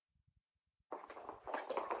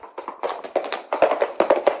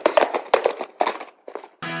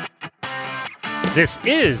This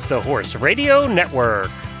is the Horse Radio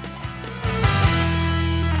Network.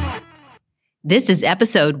 This is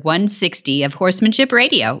episode 160 of Horsemanship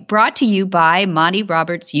Radio, brought to you by Monty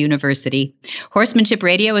Roberts University. Horsemanship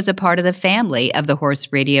Radio is a part of the family of the Horse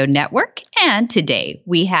Radio Network, and today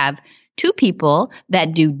we have two people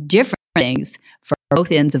that do different things for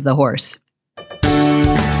both ends of the horse.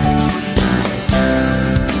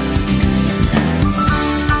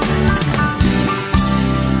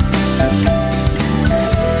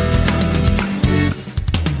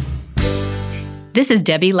 This is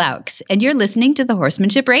Debbie Laux, and you're listening to the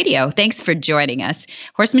Horsemanship Radio. Thanks for joining us.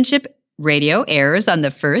 Horsemanship Radio airs on the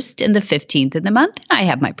 1st and the 15th of the month. I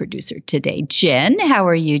have my producer today, Jen. How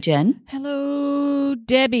are you, Jen? Hello,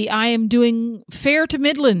 Debbie. I am doing Fair to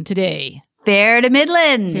Midland today. Fair to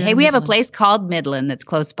Midland. Hey, we have a place called Midland that's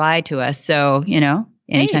close by to us. So,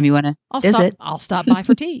 anytime you want to visit. I'll stop by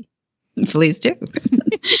for tea. Please do.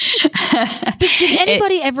 Did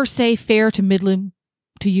anybody ever say Fair to Midland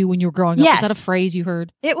to you when you were growing up? Yes. Is that a phrase you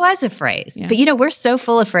heard? It was a phrase. Yeah. But, we're so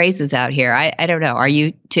full of phrases out here. I don't know. Are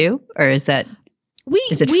you too? Or is that...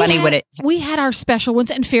 We had our special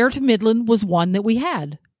ones, and Fair to Midland was one that we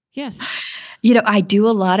had. Yes. I do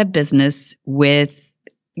a lot of business with,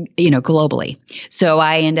 globally. So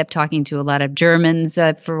I end up talking to a lot of Germans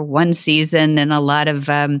for one season and a lot of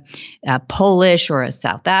Polish or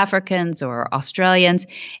South Africans or Australians.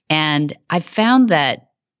 And I found that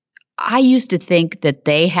I used to think that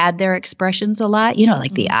they had their expressions a lot,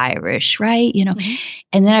 like the Irish, right?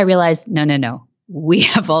 And then I realized, no. We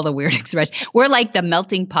have all the weird expressions. We're like the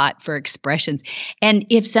melting pot for expressions. And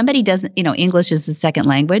if somebody doesn't, English is the second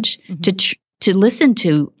language, to listen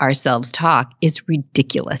to ourselves talk is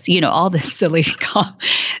ridiculous. All the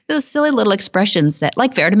silly little expressions that,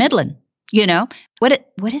 like Fair to Midland,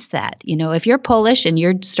 what is that? If you're Polish and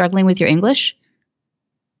you're struggling with your English,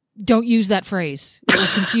 don't use that phrase. It will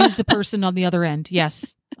confuse the person on the other end.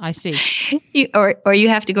 Yes, I see. Or you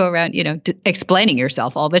have to go around, explaining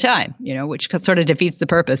yourself all the time, which sort of defeats the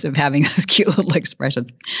purpose of having those cute little expressions.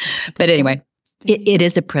 But anyway, it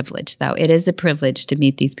is a privilege, though. It is a privilege to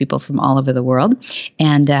meet these people from all over the world.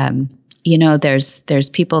 And, there's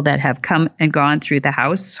people that have come and gone through the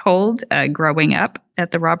household, growing up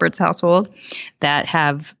at the Roberts household, that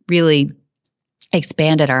have really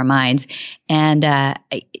expanded our minds. And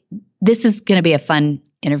this is going to be a fun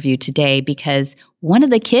interview today because one of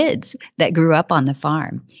the kids that grew up on the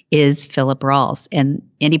farm is Philip Rawls. And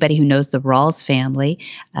anybody who knows the Rawls family,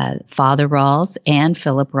 Father Rawls and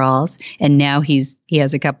Philip Rawls, and now he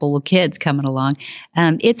has a couple of kids coming along.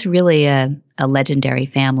 It's really a legendary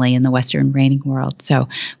family in the Western reining world. So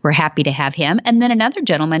we're happy to have him. And then another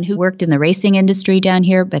gentleman who worked in the racing industry down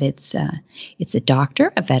here, but it's a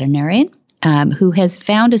doctor, a veterinarian, who has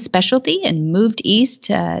found a specialty and moved east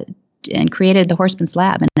and created the Horseman's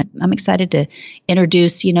Lab. And I'm excited to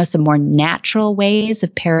introduce, some more natural ways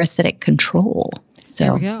of parasitic control.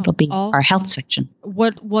 So it'll be our health section.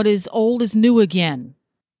 What is old is new again.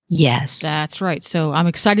 Yes. That's right. So I'm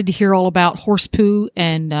excited to hear all about horse poo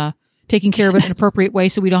and taking care of it in an appropriate way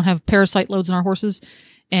so we don't have parasite loads in our horses.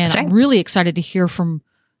 And I'm really excited to hear from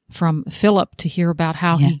Philip to hear about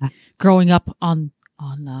how he growing up on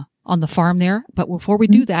the farm there. But before we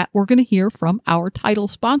do that, we're going to hear from our title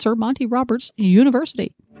sponsor, Monty Roberts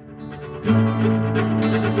University.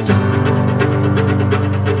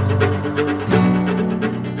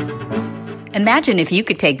 Imagine if you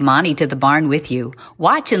could take Monty to the barn with you.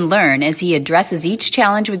 Watch and learn as he addresses each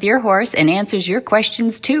challenge with your horse and answers your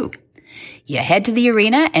questions too. You head to the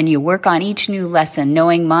arena and you work on each new lesson,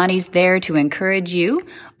 knowing Monty's there to encourage you,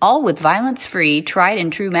 all with violence-free, tried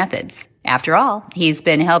and true methods. After all, he's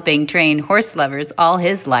been helping train horse lovers all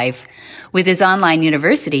his life. With his online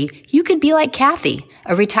university, you could be like Kathy,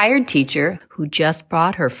 a retired teacher who just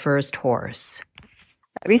bought her first horse.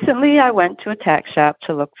 Recently, I went to a tack shop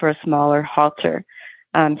to look for a smaller halter.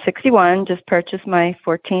 I'm 61, just purchased my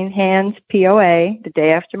 14 hands POA the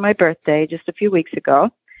day after my birthday, just a few weeks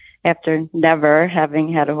ago, after never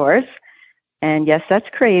having had a horse. And yes, that's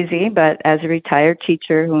crazy, but as a retired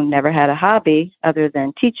teacher who never had a hobby other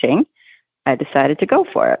than teaching, I decided to go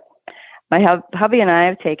for it. My hubby and I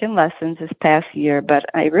have taken lessons this past year, but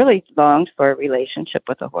I really longed for a relationship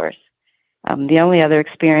with a horse. The only other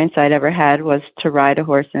experience I'd ever had was to ride a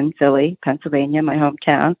horse in Philly, Pennsylvania, my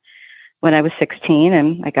hometown, when I was 16,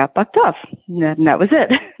 and I got bucked off. And that was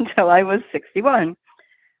it until I was 61.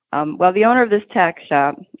 Well, the owner of this tack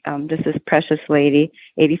shop, this precious lady,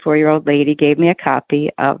 84-year-old lady, gave me a copy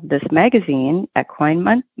of this magazine,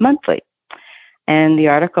 Equine Monthly. And the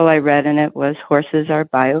article I read in it was horses are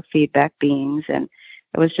biofeedback beings, and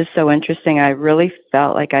It was just so interesting. I really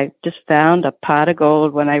felt like I just found a pot of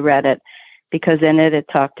gold when I read it, because in it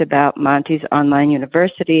talked about Monty's online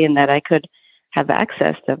university and that I could have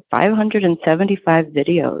access to 575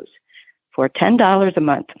 videos for $10 a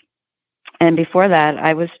month. And before that,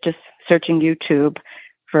 I was just searching YouTube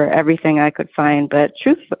for everything I could find. But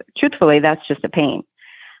truthfully, that's just a pain.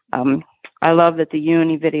 I love that the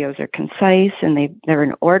uni videos are concise and they're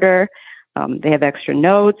in order. They have extra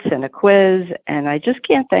notes and a quiz. And I just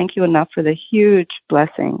can't thank you enough for the huge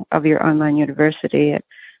blessing of your online university. It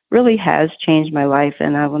really has changed my life,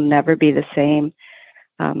 and I will never be the same.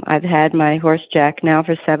 I've had my horse Jack now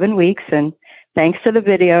for 7 weeks, and thanks to the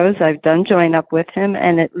videos, I've done join up with him,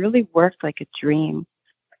 and it really worked like a dream.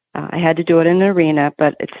 I had to do it in an arena,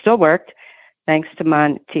 but it still worked, thanks to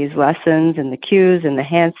Monty's lessons and the cues and the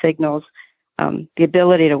hand signals. The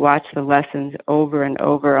ability to watch the lessons over and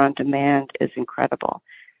over on demand is incredible.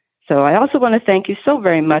 So I also want to thank you so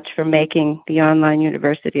very much for making the online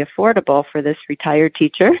university affordable for this retired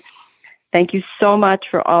teacher. Thank you so much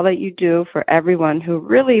for all that you do for everyone who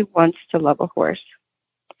really wants to love a horse.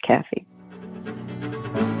 Kathy.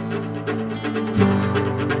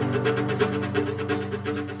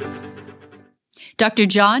 Dr.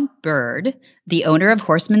 John Bird, the owner of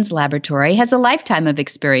Horseman's Laboratory, has a lifetime of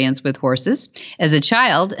experience with horses. As a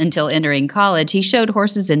child, until entering college, he showed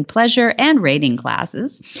horses in pleasure and reining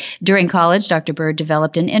classes. During college, Dr. Bird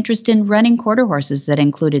developed an interest in running quarter horses that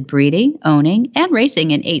included breeding, owning, and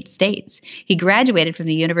racing in 8 states. He graduated from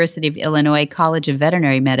the University of Illinois College of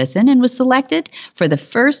Veterinary Medicine and was selected for the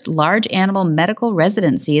first large animal medical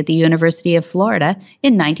residency at the University of Florida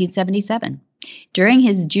in 1977. During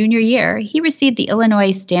his junior year, he received the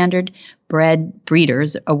Illinois Standard Bred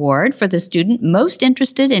Breeders Award for the student most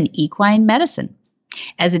interested in equine medicine.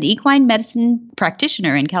 As an equine medicine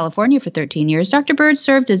practitioner in California for 13 years, Dr. Bird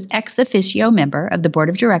served as ex officio member of the board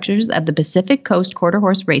of directors of the Pacific Coast Quarter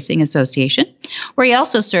Horse Racing Association, where he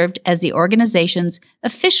also served as the organization's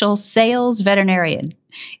official sales veterinarian.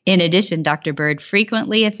 In addition, Dr. Bird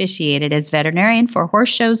frequently officiated as veterinarian for horse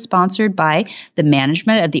shows sponsored by the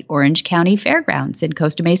management of the Orange County Fairgrounds in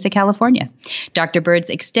Costa Mesa, California. Dr. Bird's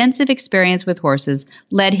extensive experience with horses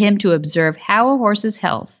led him to observe how a horse's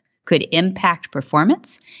health could impact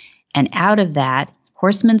performance, and out of that,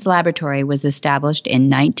 Horseman's Laboratory was established in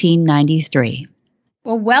 1993.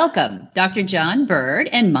 Well, welcome, Dr. John Bird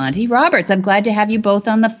and Monty Roberts. I'm glad to have you both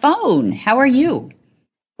on the phone. How are you?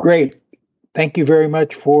 Great. Thank you very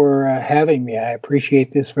much for having me. I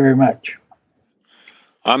appreciate this very much.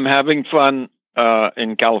 I'm having fun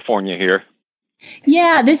in California here.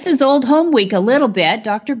 Yeah, this is Old Home Week a little bit.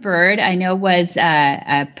 Dr. Bird, I know, was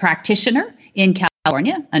a practitioner in California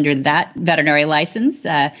under that veterinary license.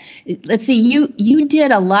 Let's see, you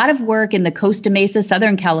did a lot of work in the Costa Mesa,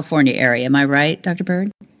 Southern California area. Am I right, Dr.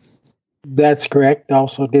 Bird? That's correct.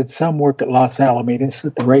 Also did some work at Los Alamitos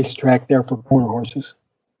at the racetrack there for quarter horses.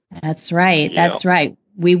 That's right. That's right.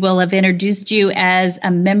 We will have introduced you as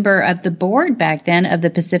a member of the board back then of the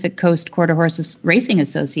Pacific Coast Quarter Horses Racing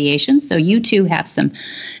Association. So you two have some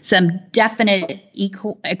definite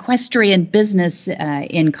equestrian business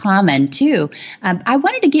in common too. I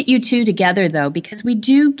wanted to get you two together though, because we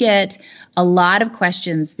do get a lot of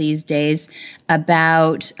questions these days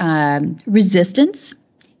about resistance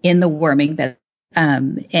in the worming business.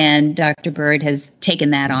 And Dr. Bird has taken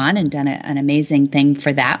that on and done an amazing thing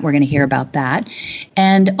for that. We're going to hear about that.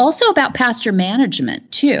 And also about pasture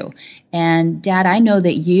management, too. And Dad, I know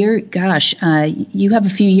that you have a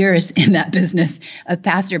few years in that business of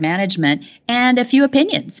pasture management and a few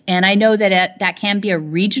opinions. And I know that that can be a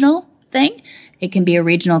regional thing. It can be a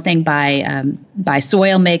regional thing by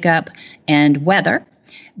soil makeup and weather.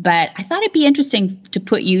 But I thought it'd be interesting to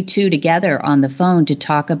put you two together on the phone to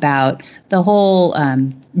talk about the whole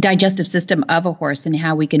digestive system of a horse and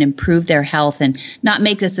how we can improve their health, and not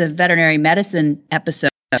make this a veterinary medicine episode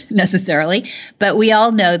necessarily, but we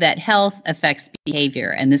all know that health affects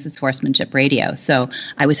behavior, and this is Horsemanship Radio. So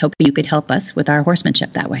I was hoping you could help us with our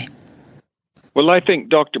horsemanship that way. Well, I think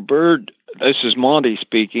Dr. Bird, this is Monty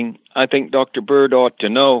speaking, I think Dr. Bird ought to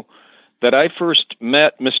know that I first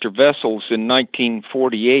met Mr. Vessels in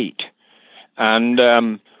 1948,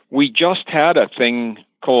 and we just had a thing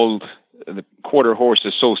called the Quarter Horse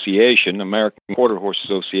Association, American Quarter Horse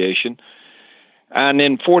Association, and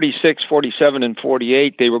in 46, 47, and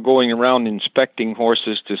 48, they were going around inspecting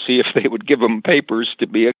horses to see if they would give them papers to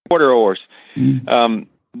be a quarter horse.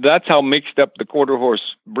 That's how mixed up the quarter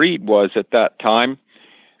horse breed was at that time.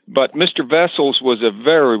 But Mr. Vessels was a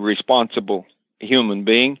very responsible human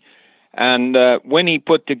being. And when he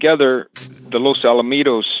put together the Los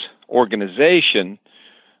Alamitos organization,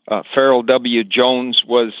 Farrell W. Jones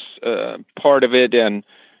was part of it, and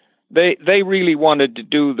they really wanted to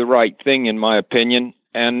do the right thing, in my opinion.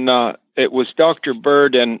 And it was Dr.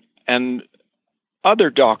 Bird and other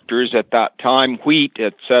doctors at that time, Wheat,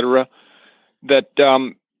 etc.,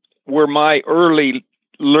 that were my early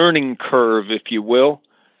learning curve, if you will.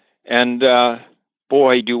 And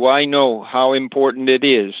boy, do I know how important it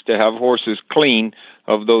is to have horses clean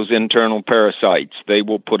of those internal parasites. They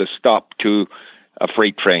will put a stop to a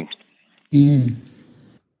freight train. Mm.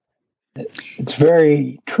 It's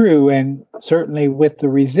very true, and certainly with the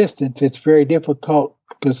resistance, it's very difficult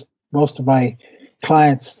because most of my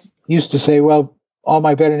clients used to say, well, all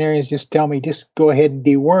my veterinarians just tell me, just go ahead and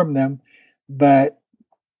deworm them. But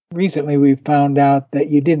recently we found out that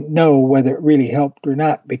you didn't know whether it really helped or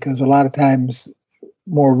not, because a lot of times,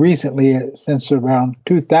 more recently, since around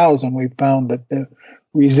 2000, we found that the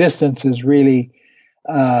resistance has really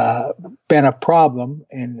been a problem.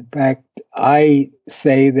 And in fact, I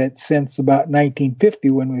say that since about 1950,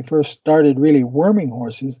 when we first started really worming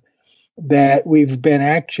horses, that we've been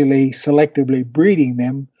actually selectively breeding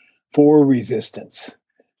them for resistance.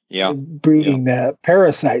 Yeah. Breeding the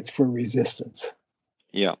parasites for resistance.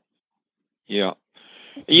 Yeah.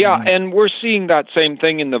 And we're seeing that same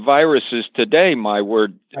thing in the viruses today, my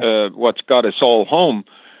word. What's got us all home.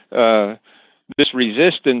 This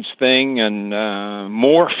resistance thing and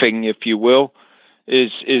morphing, if you will,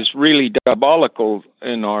 is really diabolical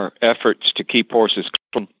in our efforts to keep horses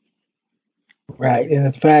clean. Right. And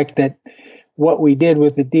the fact that what we did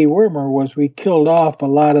with the dewormer was we killed off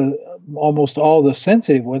almost all the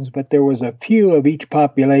sensitive ones, but there was a few of each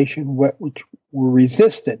population which were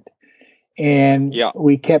resistant. And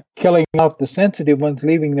we kept killing off the sensitive ones,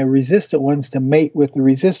 leaving the resistant ones to mate with the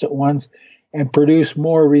resistant ones and produce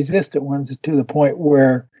more resistant ones, to the point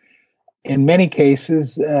where, in many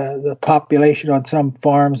cases, the population on some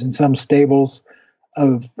farms and some stables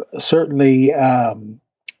of certainly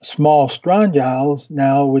small strongyles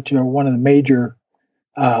now, which are one of the major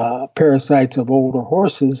parasites of older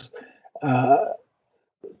horses,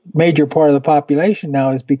 major part of the population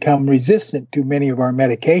now has become resistant to many of our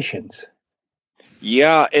medications.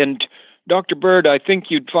 Yeah, and Dr. Bird, I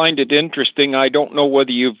think you'd find it interesting. I don't know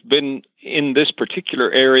whether you've been in this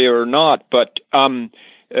particular area or not, but of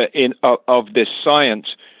this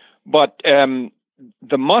science. But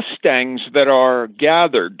the Mustangs that are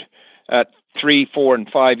gathered at 3, 4,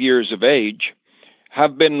 and 5 years of age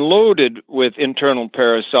have been loaded with internal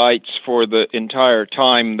parasites for the entire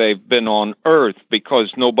time they've been on Earth,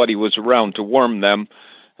 because nobody was around to worm them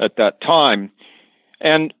at that time.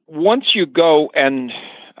 And once you go and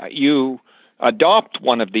you adopt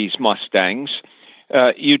one of these Mustangs,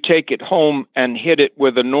 you take it home and hit it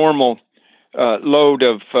with a normal load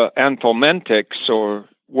of anthelmintics or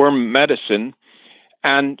worm medicine,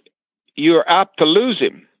 and you're apt to lose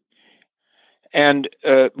him. And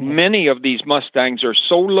many of these Mustangs are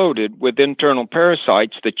so loaded with internal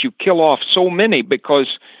parasites that you kill off so many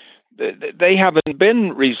because they haven't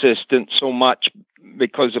been resistant so much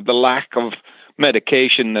because of the lack of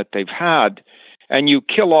medication that they've had. And you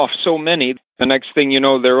kill off so many, the next thing you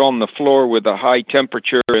know, they're on the floor with a high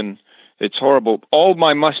temperature, and it's horrible. All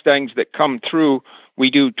my Mustangs that come through, we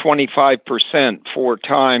do 25% 4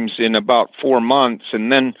 times in about 4 months,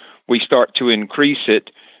 and then we start to increase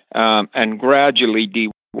it and gradually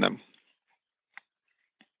deworm them.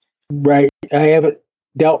 Right. I haven't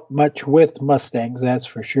dealt much with Mustangs, that's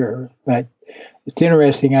for sure. But it's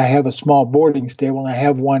interesting. I have a small boarding stable, and I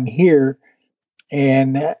have one here.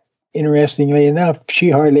 And interestingly enough, she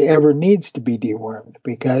hardly ever needs to be dewormed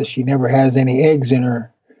because she never has any eggs in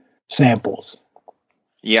her samples.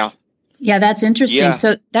 Yeah. Yeah, that's interesting. Yeah.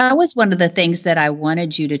 So that was one of the things that I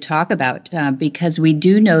wanted you to talk about, because we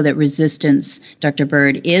do know that resistance, Dr.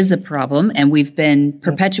 Bird, is a problem, and we've been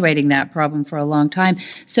perpetuating that problem for a long time.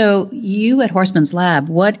 So you at Horseman's Lab,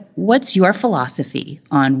 what's your philosophy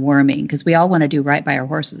on worming? Because we all want to do right by our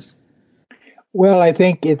horses. Well, I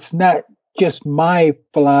think it's not just my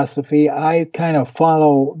philosophy. I kind of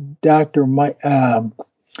follow Dr.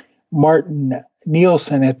 Martin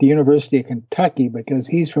Nielsen at the University of Kentucky, because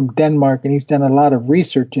he's from Denmark and he's done a lot of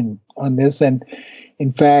research on this. And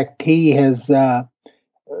in fact, he has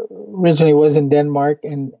originally was in Denmark,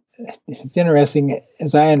 and it's interesting,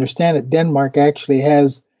 as I understand it, Denmark actually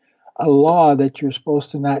has a law that you're supposed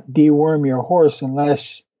to not deworm your horse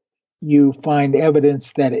unless you find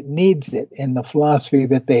evidence that it needs it. And the philosophy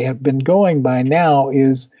that they have been going by now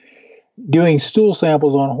is doing stool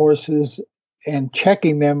samples on horses and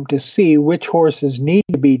checking them to see which horses need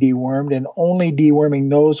to be dewormed, and only deworming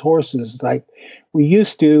those horses like we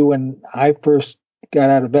used to when I first got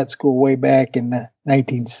out of vet school way back in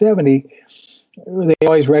 1970, they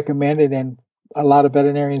always recommended, and a lot of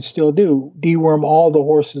veterinarians still do, deworm all the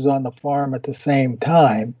horses on the farm at the same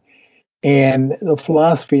time. And the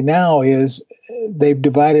philosophy now is they've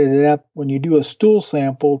divided it up when you do a stool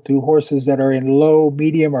sample to horses that are in low,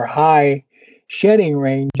 medium, or high shedding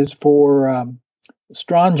ranges for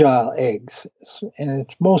strongyle eggs. And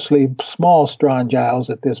it's mostly small strongyles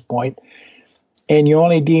at this point. And you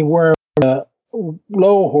only deworm the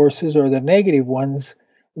low horses or the negative ones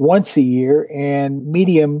once a year, and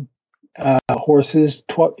medium horses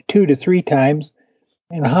 2 to 3 times,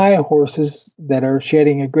 and high horses that are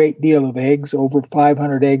shedding a great deal of eggs, over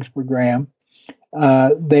 500 eggs per gram,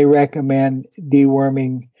 they recommend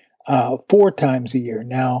deworming 4 times a year.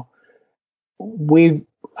 Now,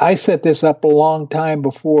 I set this up a long time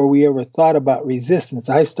before we ever thought about resistance.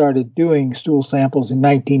 I started doing stool samples in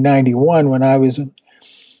 1991 when I was in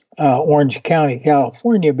Orange County,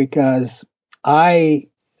 California, because I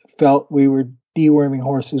felt we were deworming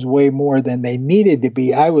horses way more than they needed to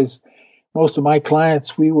be. Most of my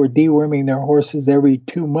clients, we were deworming their horses every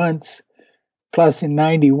 2 months. Plus, in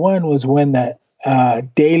 91 was when the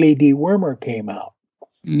daily dewormer came out,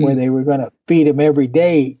 where they were going to feed them every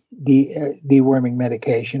day deworming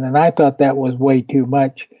medication. And I thought that was way too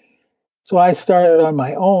much. So I started on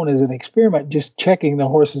my own as an experiment, just checking the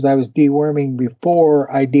horses I was deworming before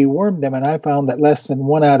I dewormed them. And I found that less than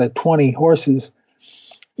 1 out of 20 horses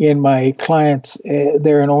in my clients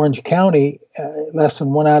there in Orange County, less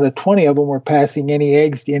than 1 out of 20 of them were passing any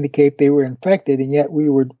eggs to indicate they were infected, and yet we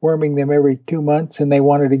were worming them every 2 months, and they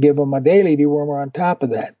wanted to give them a daily dewormer on top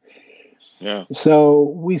of that. Yeah.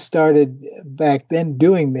 So we started back then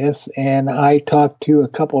doing this, and I talked to a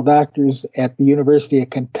couple of doctors at the University of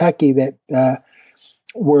Kentucky that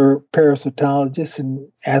were parasitologists and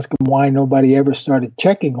asked them why nobody ever started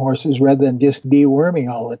checking horses rather than just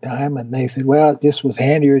deworming all the time. And they said, well, it just was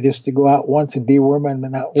handier just to go out once and deworm them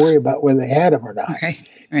and not worry about whether they had them or not.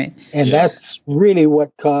 Right. And that's really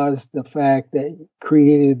what caused the fact that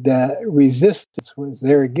created the resistance. Was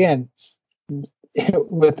there again,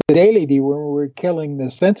 with the daily dewormer, we're killing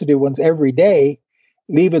the sensitive ones every day,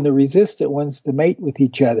 leaving the resistant ones to mate with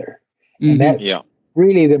each other. And that's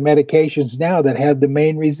really the medications now that have the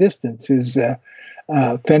main resistance is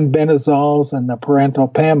fenbentazoles and the parental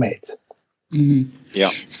pamates. Mm-hmm. Yeah.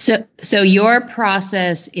 So your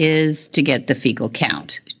process is to get the fecal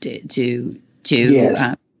count to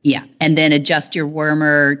yes. And then adjust your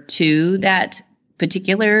wormer to that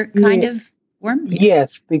particular kind of worm.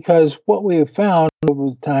 Yes, because what we have found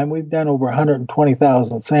over the time, we've done over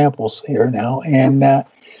 120,000 samples here now, and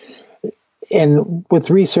with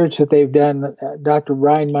research that they've done, Dr.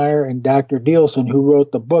 Reinmeyer and Dr. Dielson, who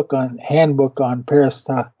wrote the handbook on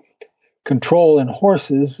parasite control in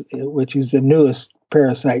horses, which is the newest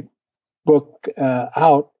parasite book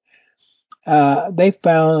out, they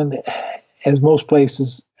found, as most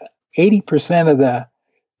places, 80% of the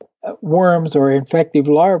worms or infective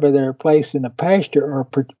larvae that are placed in the pasture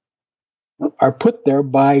are put there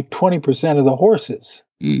by 20% of the horses.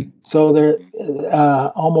 So they're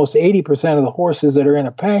almost 80% of the horses that are in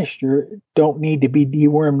a pasture don't need to be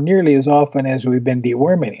dewormed nearly as often as we've been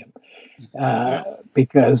deworming them,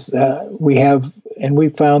 because we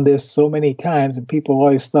found this so many times, and people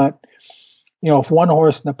always thought, if one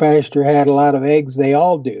horse in the pasture had a lot of eggs, they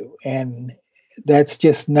all do, and that's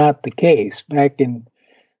just not the case. Back in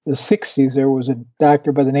the 60s, there was a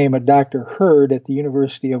doctor by the name of Dr. Hurd at the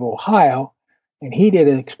University of Ohio, and he did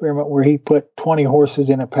an experiment where he put 20 horses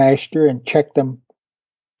in a pasture and checked them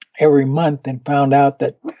every month and found out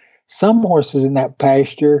that some horses in that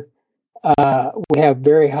pasture would have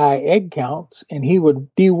very high egg counts, and he would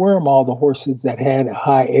deworm all the horses that had a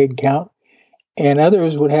high egg count, and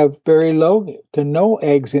others would have very low to no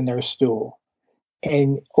eggs in their stool.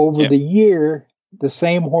 And over the year, the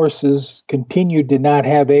same horses continued to not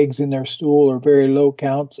have eggs in their stool or very low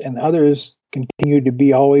counts, and others continued to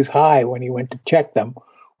be always high when he went to check them,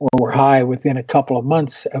 or were high within a couple of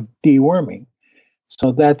months of deworming.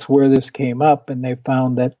 So that's where this came up, and they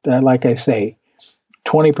found that, like I say,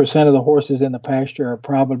 20% of the horses in the pasture are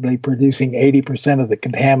probably producing 80% of the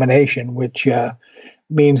contamination, which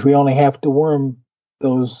means we only have to worm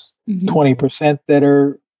those 20% that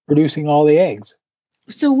are producing all the eggs.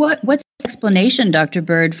 So what's the explanation, Dr.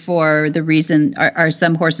 Bird, for the reason are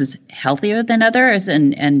some horses healthier than others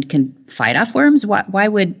and can fight off worms? Why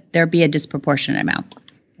would there be a disproportionate amount?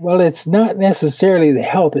 Well, it's not necessarily the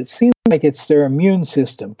health. It seems like it's their immune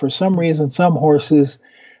system. For some reason, some horses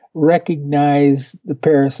recognize the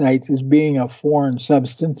parasites as being a foreign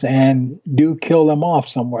substance and do kill them off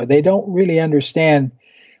somewhere. They don't really understand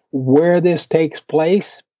where this takes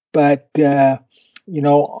place, but you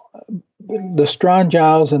know, the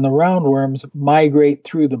strongyles and the roundworms migrate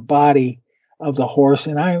through the body of the horse,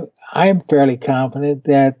 and I'm fairly confident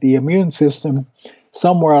that the immune system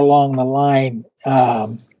somewhere along the line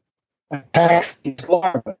attacks these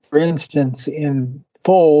larvae. For instance, in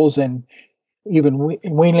foals and even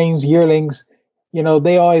weanlings, yearlings, you know,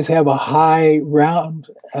 they always have a high round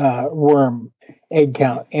worm egg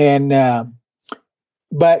count, and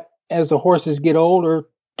but as the horses get older,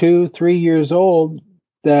 2-3 years old,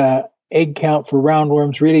 the egg count for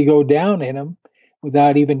roundworms really go down in them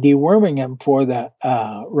without even deworming them for the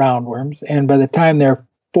roundworms. And by the time they're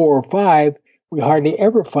 4 or 5, we hardly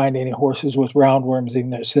ever find any horses with roundworms in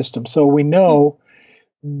their system. So we know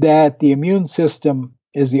that the immune system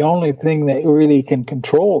is the only thing that really can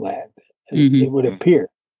control that, it would appear.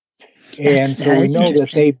 And so we know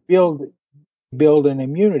that they build an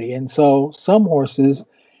immunity. And so some horses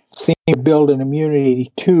seem to build an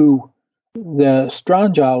immunity to the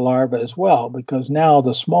strongyle larvae as well, because now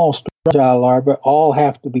the small strongyle larvae all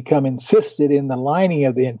have to become encysted in the lining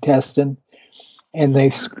of the intestine, and they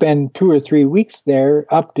spend 2 or 3 weeks there,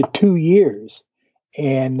 up to 2 years,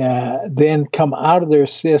 and then come out of their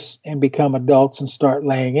cysts and become adults and start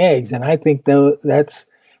laying eggs. And I think that's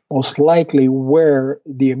most likely where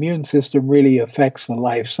the immune system really affects the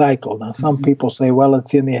life cycle. Now, some people say, well,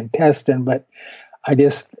 it's in the intestine, but I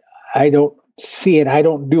don't see it. I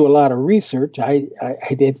don't do a lot of research. I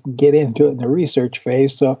didn't get into it in the research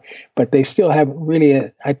phase. So, but they still haven't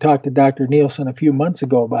really. I talked to Dr. Nielsen a few months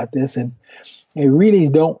ago about this, and they really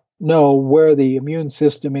don't know where the immune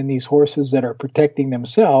system in these horses that are protecting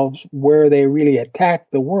themselves, where they really attack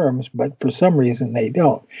the worms, but for some reason they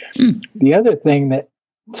don't. The other thing that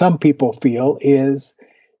some people feel is,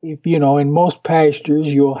 if you know, in most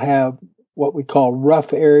pastures you'll have what we call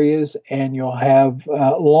rough areas, and you'll have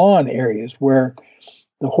lawn areas where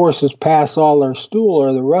the horses pass all their stool,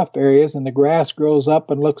 or the rough areas, and the grass grows up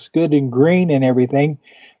and looks good and green and everything.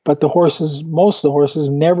 But most of the horses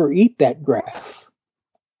never eat that grass.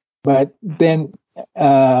 But then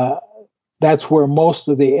that's where most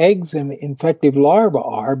of the eggs and infective larvae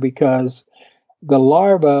are, because the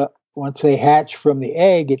larvae, once they hatch from the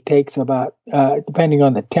egg, it takes about, depending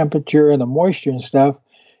on the temperature and the moisture and stuff,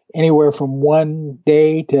 anywhere from 1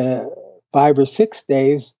 day to 5 or 6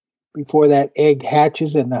 days before that egg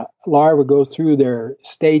hatches and the larvae go through their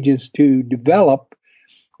stages to develop.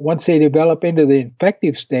 Once they develop into the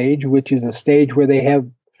infective stage, which is a stage where they have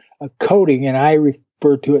a coating, and I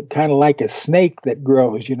refer to it kind of like a snake that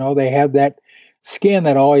grows. You know, they have that skin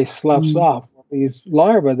that always sloughs off. These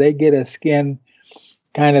larvae, they get a skin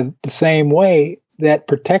kind of the same way that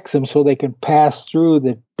protects them, so they can pass through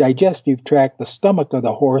the digestive tract, the stomach of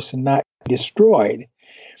the horse, and not be destroyed.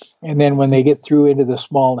 And then when they get through into the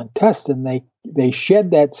small intestine, they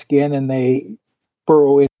shed that skin and they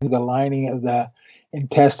burrow into the lining of the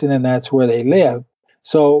intestine, and that's where they live.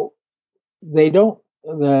 So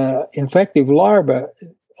the infective larvae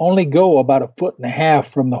only go about 1.5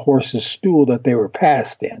 feet from the horse's stool that they were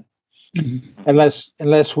passed in.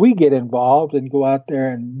 Unless we get involved and go out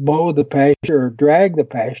there and mow the pasture or drag the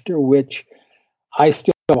pasture, which I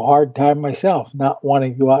still have a hard time myself, not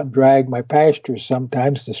wanting to go out and drag my pasture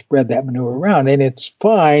sometimes to spread that manure around. And it's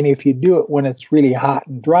fine if you do it when it's really hot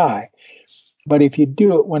and dry. But if you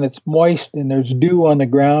do it when it's moist and there's dew on the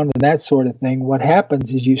ground and that sort of thing, what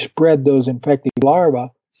happens is you spread those infected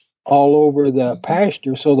larvae all over the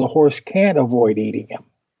pasture, so the horse can't avoid eating them.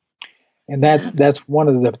 And that's one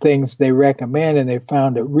of the things they recommend, and they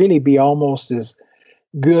found it really be almost as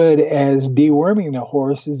good as deworming the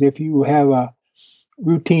horses if you have a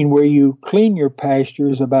routine where you clean your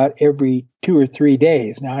pastures about every 2 or 3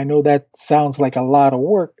 days. Now, I know that sounds like a lot of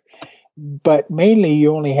work, but mainly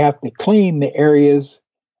you only have to clean the areas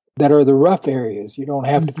that are the rough areas. You don't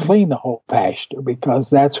have to clean the whole pasture,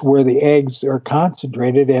 because that's where the eggs are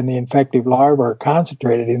concentrated and the infective larvae are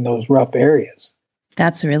concentrated, in those rough areas.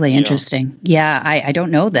 That's really interesting. Yeah, I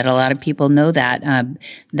don't know that a lot of people know that,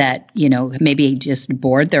 that, you know, maybe just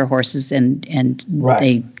board their horses and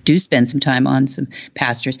they do spend some time on some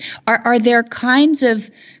pastures. Are there kinds of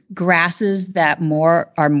grasses that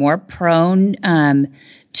are more prone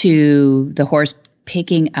to the horse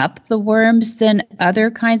picking up the worms than other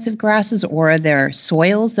kinds of grasses, or are there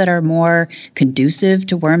soils that are more conducive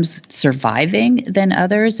to worms surviving than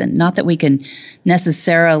others? And not that we can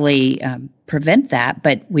necessarily prevent that,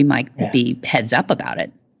 but we might be heads up about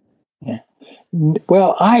it. Yeah.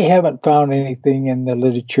 Well, I haven't found anything in the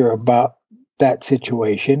literature about that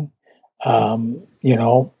situation. You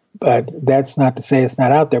know, But that's not to say it's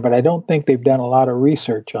not out there. But I don't think they've done a lot of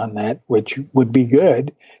research on that, which would be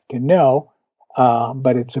good to know.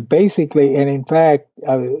 But it's basically, and in fact,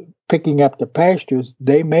 picking up the pastures,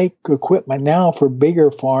 they make equipment now for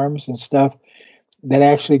bigger farms and stuff that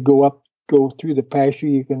actually go through the pasture.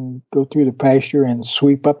 You can go through the pasture and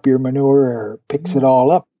sweep up your manure or picks it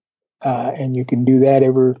all up. And you can do that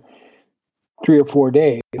every 3 or 4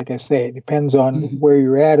 days. Like I say, it depends on where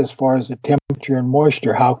you're at as far as the temperature and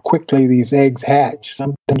moisture, how quickly these eggs hatch.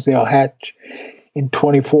 Sometimes they'll hatch in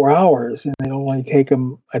 24 hours and it'll only take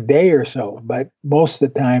them a day or so. But most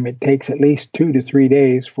of the time, it takes at least 2 to 3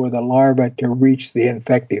 days for the larva to reach the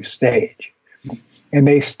infective stage. And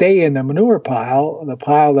they stay in the manure pile, the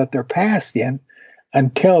pile that they're passed in,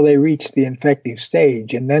 until they reach the infective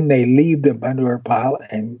stage. And then they leave the manure pile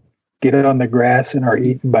and get it on the grass and are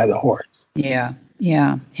eaten by the horse. Yeah.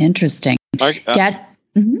 Interesting. Dad?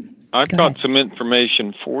 I've got some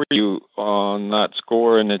information for you on that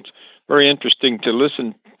score, and it's very interesting to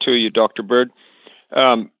listen to you, Dr. Bird.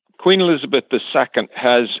 Queen Elizabeth II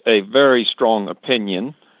has a very strong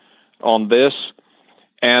opinion on this,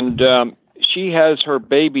 and she has her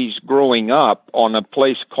babies growing up on a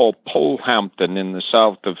place called Polehampton in the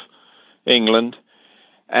south of England.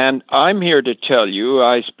 And I'm here to tell you,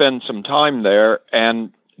 I spend some time there,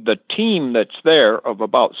 and the team that's there of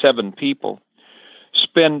about 7 people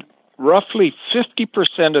spend roughly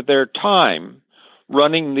 50% of their time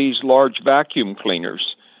running these large vacuum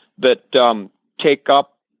cleaners that take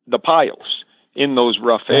up the piles in those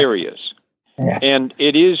rough areas. Yeah. And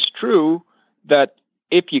it is true that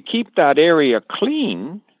if you keep that area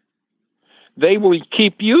clean, they will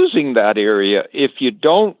keep using that area. If you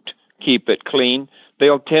don't keep it clean,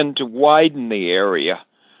 they'll tend to widen the area.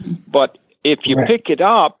 But if you pick it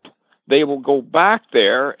up, they will go back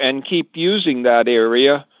there and keep using that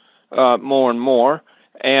area more and more.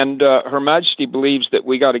 And Her Majesty believes that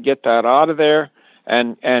we got to get that out of there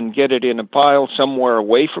and get it in a pile somewhere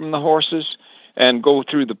away from the horses and go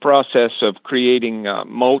through the process of creating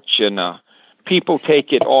mulch. And people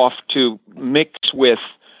take it off to mix with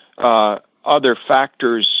other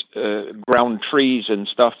factors, ground trees and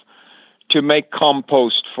stuff, to make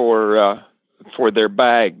compost for their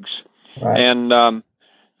bags. Right. And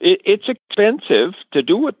it's expensive to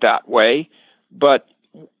do it that way, but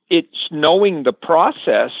it's knowing the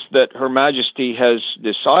process that Her Majesty has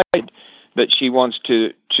decided that she wants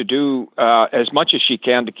to do as much as she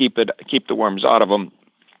can to keep the worms out of them.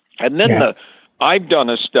 And then I've done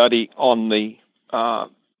a study on the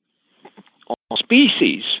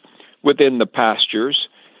species within the pastures,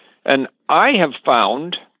 and I have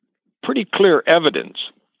found pretty clear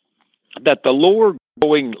evidence that the lower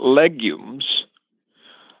growing legumes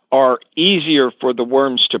are easier for the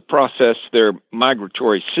worms to process their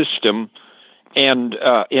migratory system and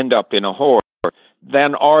end up in a horde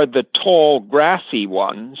than are the tall grassy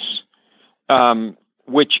ones,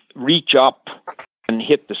 which reach up and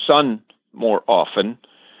hit the sun more often.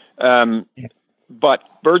 But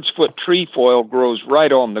bird's foot trefoil grows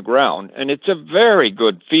right on the ground, and it's a very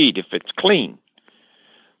good feed if it's clean.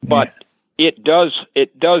 But it does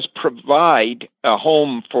provide a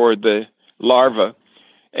home for the larva,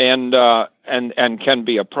 and can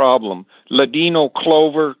be a problem. Ladino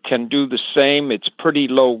clover can do the same. It's pretty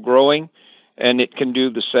low growing, and it can do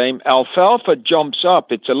the same. Alfalfa jumps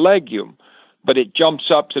up. It's a legume, but it jumps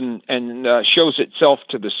up and shows itself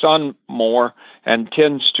to the sun more and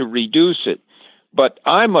tends to reduce it. But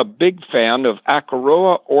I'm a big fan of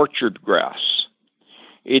Akaroa orchard grass.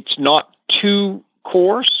 It's not too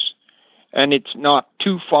coarse, and it's not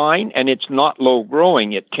too fine, and it's not low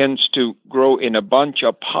growing. It tends to grow in a bunch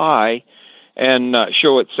up high and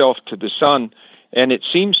show itself to the sun. And it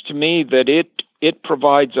seems to me that it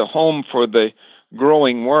provides a home for the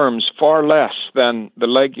growing worms far less than the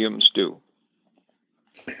legumes do.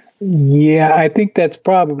 Yeah, I think that's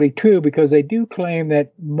probably true, because they do claim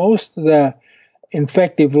that most of the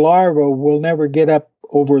infective larvae will never get up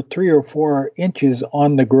over 3 or 4 inches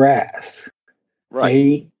on the grass. Right.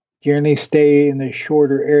 They generally stay in the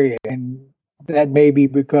shorter area, and that may be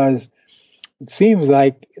because it seems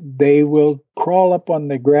like they will crawl up on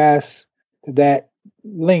the grass to that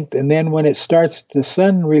length, and then when the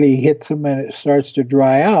sun really hits them and it starts to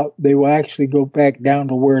dry out, they will actually go back down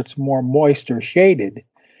to where it's more moist or shaded,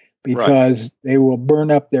 because they will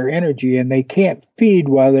burn up their energy, and they can't feed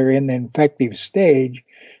while they're in the infective stage.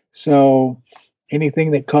 So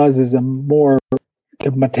anything that causes them more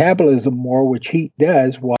to metabolism more, which heat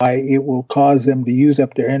does, why it will cause them to use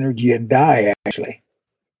up their energy and die, actually.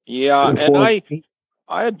 Yeah, and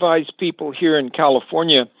I advise people here in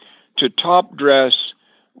California to top dress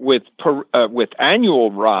with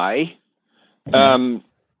annual rye,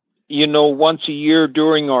 once a year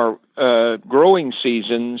during our growing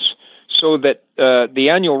seasons, so that the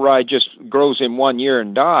annual rye just grows in 1 year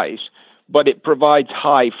and dies, but it provides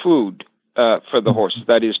high food for the horses.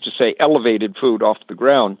 That is to say, elevated food off the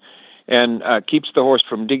ground, and keeps the horse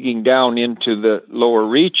from digging down into the lower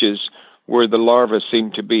reaches where the larvae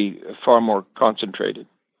seem to be far more concentrated.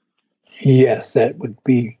 Yes, that would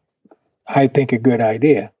be, I think, a good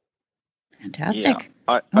idea. Fantastic.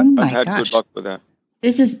 Yeah, I've had good luck with that.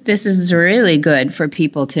 This is really good for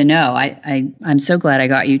people to know. I'm so glad I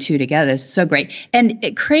got you two together. This is so great. And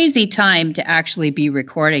a crazy time to actually be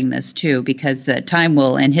recording this too, because time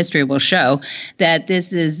will and history will show that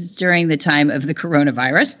this is during the time of the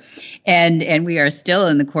coronavirus. And we are still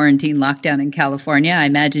in the quarantine lockdown in California. I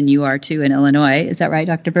imagine you are too in Illinois. Is that right,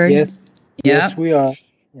 Dr. Bird? Yes. Yeah. Yes, we are.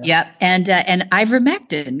 Yeah. And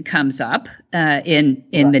ivermectin comes up in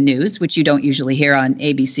the news, which you don't usually hear on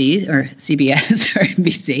ABC or CBS or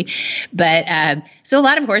NBC. But so a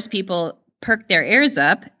lot of horse people perk their ears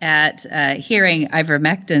up at hearing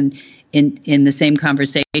ivermectin in the same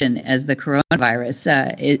conversation as the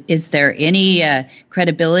coronavirus. Is there any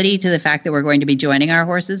credibility to the fact that we're going to be joining our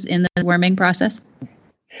horses in the worming process?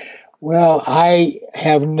 Well, I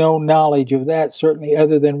have no knowledge of that, certainly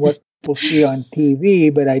other than what people see on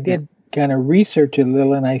TV, but I did kind of research a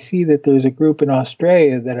little, and I see that there's a group in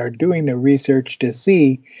Australia that are doing the research to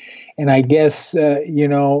see, and I guess,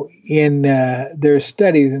 in their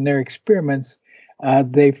studies and their experiments,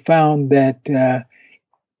 they found that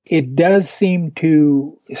it does seem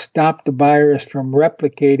to stop the virus from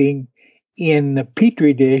replicating in the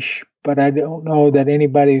petri dish, but I don't know that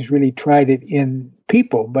anybody's really tried it in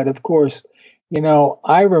people. But of course,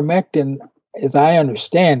 ivermectin, as I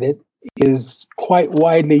understand it, is quite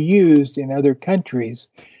widely used in other countries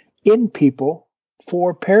in people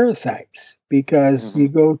for parasites, because you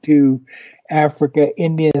go to Africa,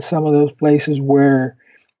 India, some of those places where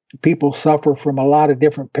people suffer from a lot of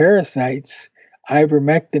different parasites.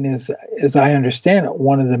 Ivermectin is, as I understand it,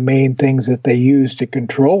 one of the main things that they use to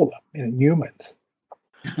control them in humans.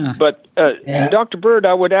 But Dr. Bird,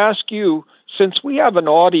 I would ask you, since we have an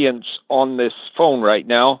audience on this phone right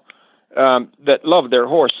now that love their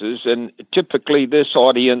horses, and typically this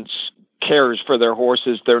audience cares for their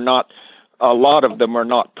horses. A lot of them are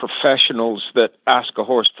not professionals that ask a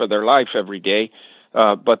horse for their life every day,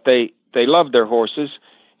 but they love their horses.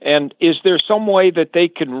 And is there some way that they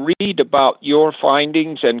can read about your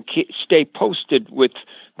findings and stay posted with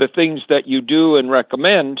the things that you do and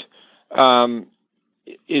recommend?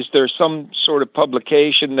 Is there some sort of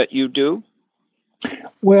publication that you do?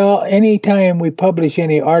 Well, anytime we publish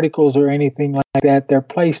any articles or anything like that, they're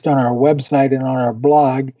placed on our website and on our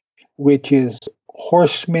blog, which is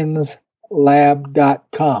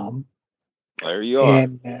horsemanslab.com. There you are.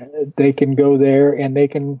 And they can go there and they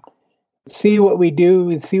can see what we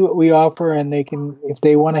do and see what we offer. And they can, if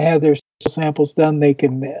they want to have their samples done, they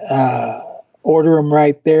can order them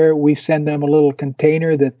right there. We send them a little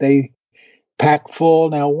container that they pack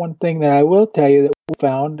full. Now, one thing that I will tell you that we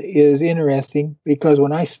found is interesting, because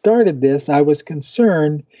when I started this, I was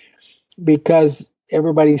concerned because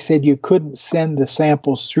everybody said you couldn't send the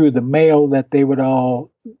samples through the mail, that they would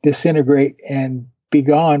all disintegrate and be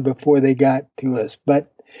gone before they got to us.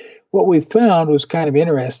 But what we found was kind of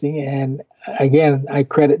interesting. And again, I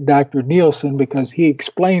credit Dr. Nielsen because he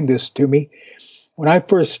explained this to me. When I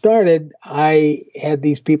first started, I had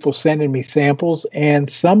these people sending me samples,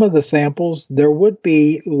 and some of the samples, there would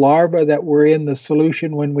be larvae that were in the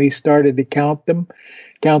solution when we started to count the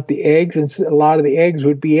eggs, and a lot of the eggs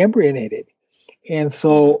would be embryonated. And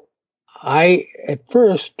so I, at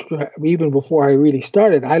first, even before I really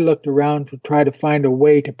started, I looked around to try to find a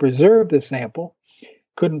way to preserve the sample.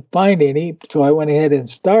 Couldn't find any, so I went ahead and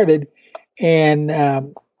started, and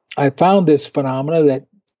I found this phenomena that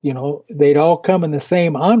they'd all come in the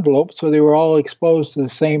same envelope, so they were all exposed to the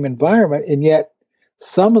same environment, and yet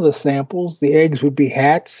some of the samples, the eggs would be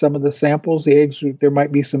hatched. Some of the samples, the eggs, there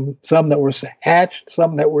might be some that were hatched,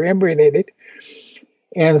 some that were embryonated.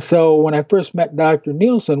 And so when I first met Dr.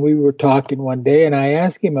 Nielsen, we were talking one day, and I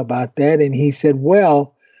asked him about that, and he said,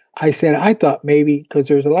 well, I thought maybe, because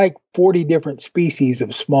there's like 40 different species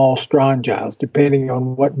of small strongyles, depending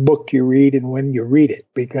on what book you read and when you read it,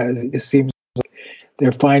 because it seems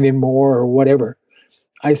they're finding more or whatever.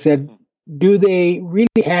 I said, do they really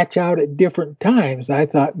hatch out at different times? I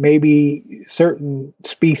thought maybe certain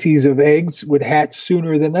species of eggs would hatch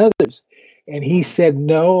sooner than others. And he said,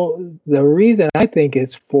 no, the reason I think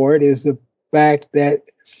it's for it is the fact that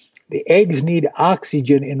the eggs need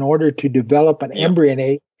oxygen in order to develop and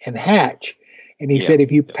embryonate and hatch. And he said,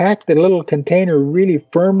 if you pack the little container really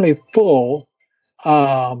firmly full,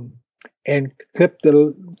 and clip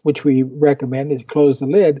which we recommend is close the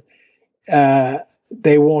lid,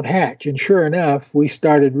 they won't hatch. And sure enough, we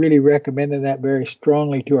started really recommending that very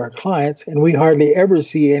strongly to our clients, and we hardly ever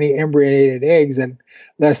see any embryonated eggs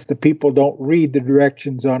unless the people don't read the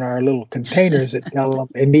directions on our little containers that tell them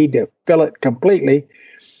they need to fill it completely.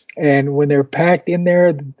 And when they're packed in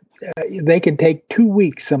there, they can take 2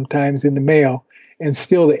 weeks sometimes in the mail, and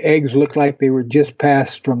still the eggs look like they were just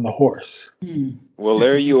passed from the horse. Well,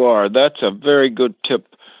 there you are. That's a very good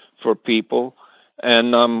tip for people.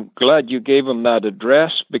 And I'm glad you gave them that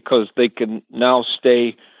address, because they can now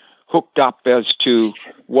stay hooked up as to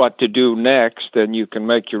what to do next, and you can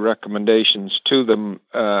make your recommendations to them,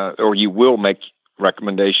 or you will make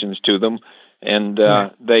recommendations to them, and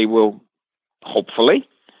they will hopefully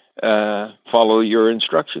follow your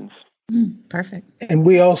instructions. Perfect. And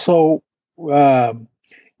we also,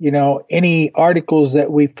 any articles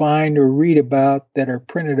that we find or read about that are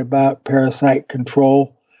printed about parasite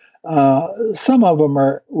control, some of them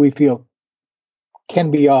we feel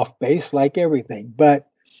can be off base, like everything, but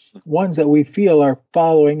ones that we feel are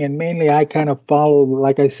following, and mainly I kind of follow,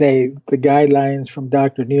 like I say, the guidelines from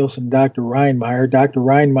Dr. Nielsen, Dr. Reinmeyer. Dr.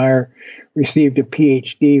 Reinmeyer received a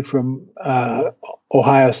PhD from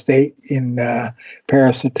Ohio State in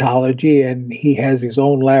parasitology, and he has his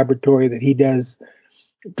own laboratory that he does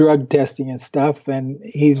drug testing and stuff, and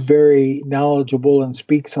he's very knowledgeable and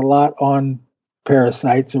speaks a lot on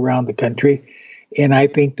parasites around the country. And I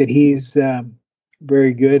think that he's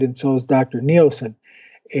very good, and so is Dr. Nielsen.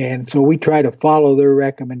 And so we try to follow their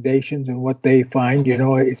recommendations and what they find.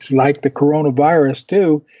 It's like the coronavirus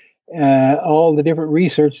too. All the different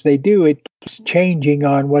research they do, it keeps changing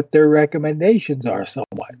on what their recommendations are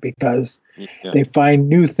somewhat, because they find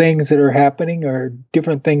new things that are happening or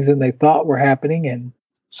different things than they thought were happening. And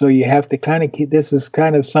so you have to kind of keep, this is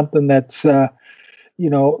kind of something that's,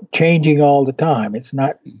 changing all the time. It's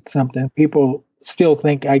not something people still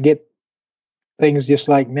think. I get things just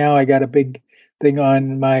like now. I got a big thing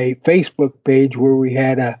on my Facebook page where we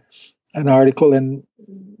had an article, and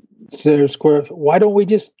there's, why don't we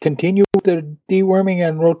just continue with the deworming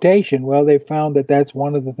and rotation? Well, they found that that's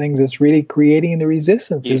one of the things that's really creating the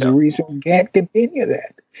resistance. Is the reason we can't continue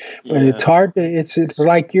that. But it's hard to, it's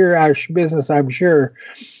like our business, I'm sure.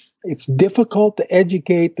 It's difficult to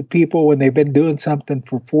educate the people when they've been doing something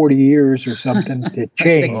for 40 years or something to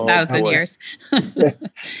change. 6,000 years.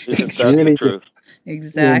 It's really true.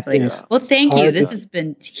 Exactly. Yeah. Well, thank you. This has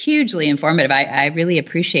been hugely informative. I really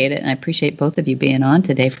appreciate it. And I appreciate both of you being on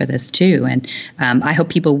today for this too. And I hope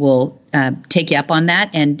people will take you up on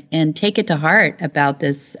that and take it to heart about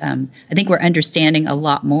this. I think we're understanding a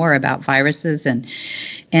lot more about viruses and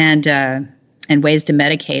ways to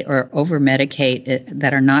medicate or over-medicate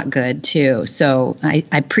that are not good too. So I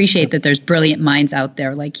appreciate that there's brilliant minds out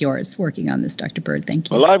there like yours working on this, Dr. Bird. Thank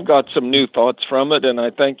you. Well, I've got some new thoughts from it, and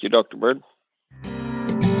I thank you, Dr. Bird.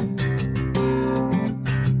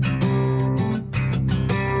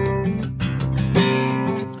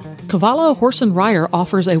 Cavallo Horse and Rider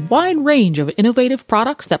offers a wide range of innovative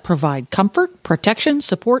products that provide comfort, protection,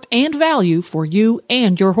 support, and value for you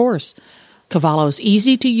and your horse. Cavallo's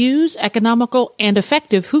easy-to-use, economical, and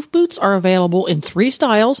effective hoof boots are available in 3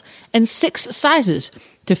 styles and 6 sizes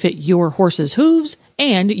to fit your horse's hooves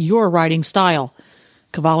and your riding style.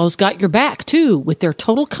 Cavallo's got your back, too, with their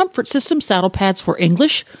Total Comfort System saddle pads for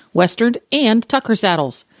English, Western, and Tucker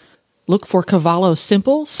saddles. Look for Cavallo's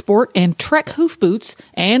simple, sport, and trek hoof boots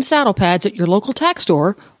and saddle pads at your local tack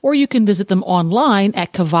store, or you can visit them online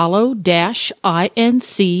at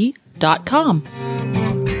cavallo-inc.com.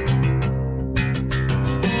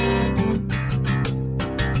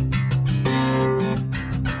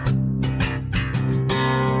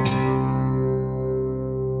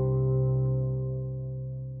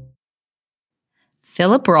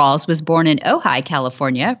 Philip Rawls was born in Ojai,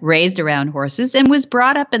 California, raised around horses, and was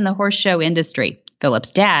brought up in the horse show industry. Philip's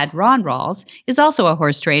dad, Ron Rawls, is also a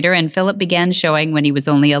horse trader, and Philip began showing when he was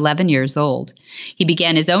only 11 years old. He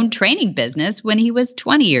began his own training business when he was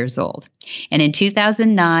 20 years old. And in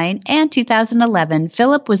 2009 and 2011,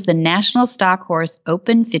 Philip was the National Stock Horse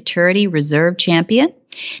Open Futurity Reserve Champion.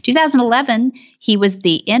 2011, he was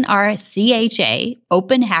the NRCHA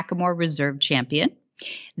Open Hackamore Reserve Champion,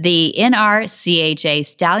 the NRCHA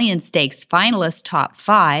Stallion Stakes finalist top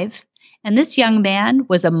 5, and this young man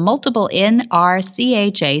was a multiple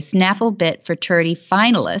NRCHA Snaffle Bit Futurity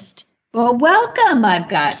finalist. Well, welcome. I've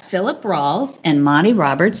got Philip Rawls and Monty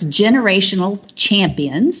Roberts, generational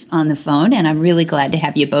champions, on the phone, and I'm really glad to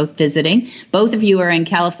have you both visiting. Both of you are in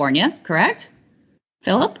California, correct?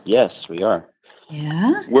 Philip? Yes, we are.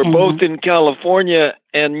 Yeah. We're both in California,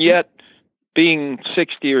 and yet being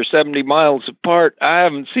 60 or 70 miles apart, I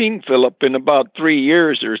haven't seen Philip in about 3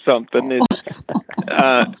 years or something. It's,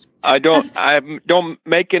 I don't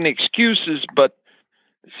make any excuses, but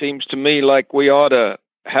it seems to me like we ought to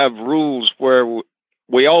have rules where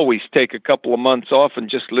we always take a couple of months off and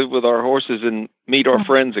just live with our horses and meet our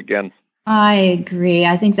friends again. I agree.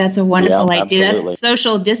 I think that's a wonderful idea. Absolutely. That's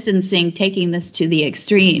social distancing, taking this to the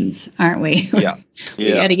extremes, aren't we? Yeah.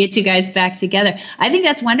 We got to get you guys back together. I think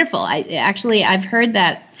that's wonderful. I've heard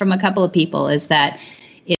that from a couple of people, is that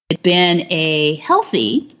it's been a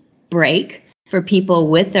healthy break for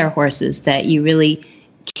people with their horses, that you really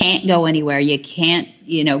can't go anywhere. You can't,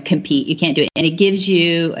 compete. You can't do it. And it gives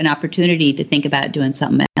you an opportunity to think about doing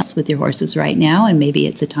something else with your horses right now. And maybe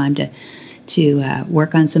it's a time to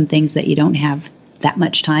work on some things that you don't have that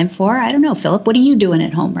much time for. I don't know, Philip, what are you doing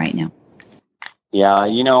at home right now? Yeah,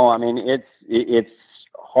 it's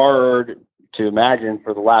hard to imagine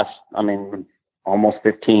for the last, almost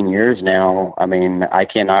 15 years now. I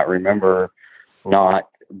cannot remember not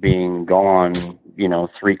being gone,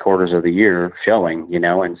 3/4 of the year showing,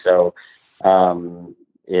 and so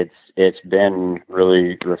it's been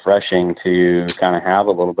really refreshing to kind of have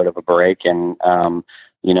a little bit of a break. And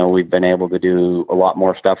we've been able to do a lot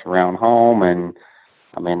more stuff around home. And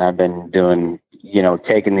I've been doing,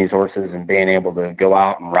 taking these horses and being able to go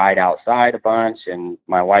out and ride outside a bunch. And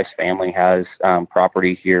my wife's family has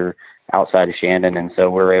property here outside of Shandon. And so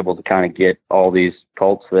we're able to kind of get all these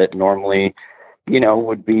colts that normally,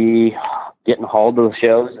 would be getting hauled to the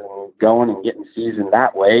shows and going and getting seasoned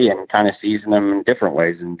that way, and kind of season them in different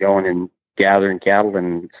ways, and going and gathering cattle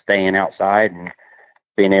and staying outside and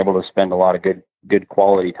being able to spend a lot of good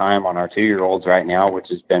quality time on our 2-year-olds right now, which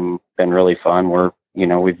has been really fun.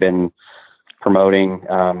 We've been promoting,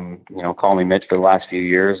 Call Me Mitch for the last few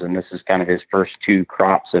years, and this is kind of his first 2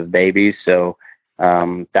 crops of babies. So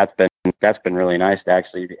that's been really nice to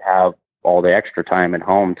actually have all the extra time at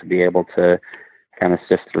home to be able to kind of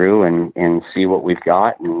sift through and see what we've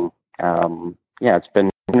got. And it's been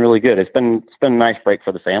really good. It's been a nice break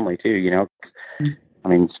for the family too,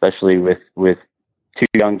 especially with 2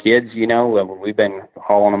 young kids, we've been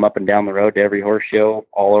hauling them up and down the road to every horse show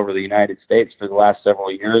all over the United States for the last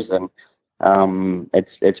several years. And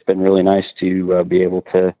it's been really nice to be able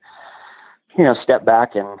to, step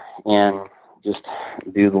back and just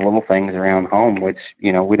do the little things around home, which,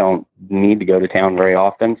 we don't need to go to town very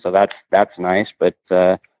often. So that's nice. But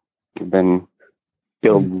we've been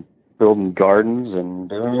building gardens and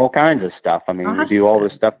doing all kinds of stuff. Awesome. We do all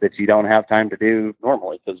this stuff that you don't have time to do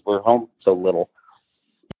normally because we're home so little.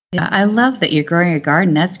 Yeah, I love that you're growing a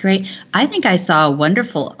garden. That's great. I think I saw a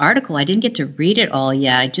wonderful article. I didn't get to read it all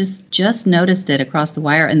yet. I just noticed it across the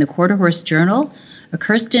wire in the Quarter Horse Journal.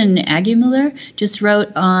 Kirsten Agumuller just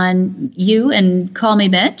wrote on you and Call Me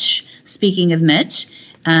Mitch. Speaking of Mitch,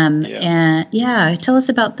 and tell us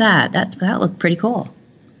about that. That looked pretty cool.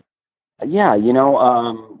 Yeah,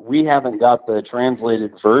 we haven't got the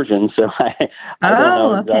translated version, so I don't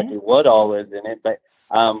know exactly what all is in it, but.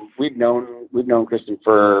 We've known Kristen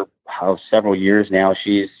for several years now.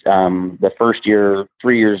 She's the first year,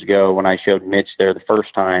 3 years ago, when I showed Mitch there the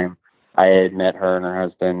first time, I had met her and her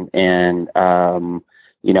husband, and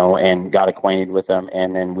and got acquainted with them.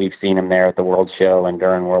 And then we've seen them there at the World Show and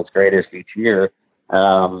during World's Greatest each year.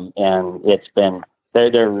 And it's been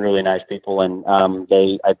they're really nice people, and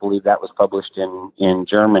I believe that was published in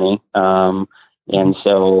Germany. And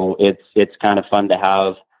so it's kind of fun to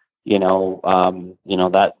have.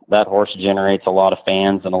 That horse generates a lot of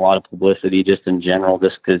fans and a lot of publicity just in general,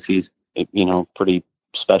 just because he's, pretty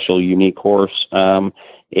special, unique horse.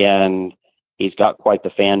 And he's got quite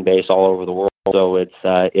the fan base all over the world. So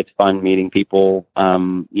it's fun meeting people,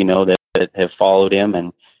 that have followed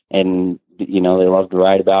him and they love to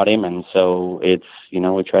write about him. And so it's,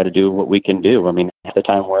 we try to do what we can do. At the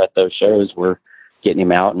time we're at those shows, we're getting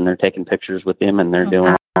him out and they're taking pictures with him and they're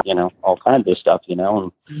doing, all kinds of stuff,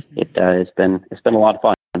 and it's been a lot of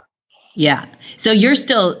fun. Yeah. So you're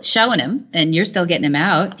still showing him and you're still getting him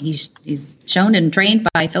out. He's shown and trained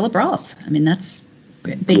by Philip Ross. That's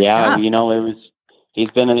big stuff.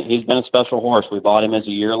 He's been a special horse. We bought him as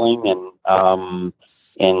a yearling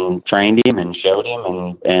and trained him and showed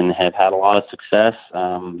him and have had a lot of success,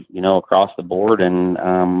 across the board. And,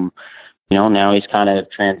 now he's kind of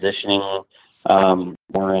transitioning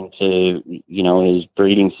more into, his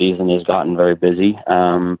breeding season has gotten very busy.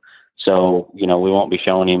 So, we won't be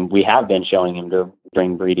showing him. We have been showing him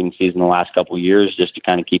during breeding season the last couple of years just to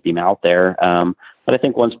kind of keep him out there. But I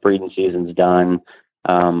think once breeding season's done,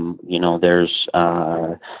 there's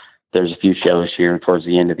there's a few shows here towards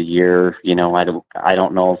the end of the year. You know, I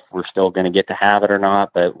don't know if we're still going to get to have it or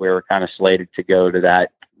not, but we're kind of slated to go to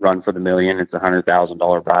that Run for the Million. It's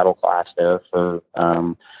 $100,000 bridal class there for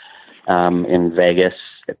in Vegas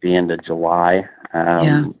at the end of July.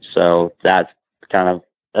 So that's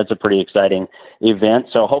a pretty exciting event.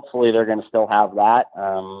 So hopefully they're going to still have that.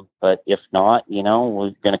 But if not, you know,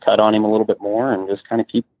 we're going to cut on him a little bit more and just kind of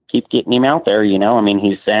keep getting him out there. You know, I mean,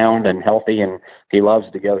 he's sound and healthy and he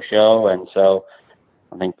loves to go show. And so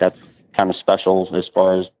I think that's kind of special as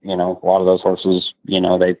far as, you know, a lot of those horses, you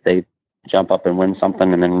know, they jump up and win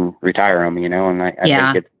something and then retire them, you know, and I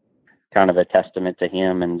think it's kind of a testament to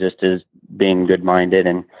him and just his being good-minded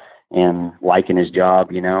and liking his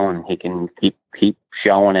job, you know, and he can keep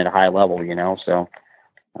showing at a high level, you know, so,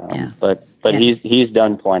 but he's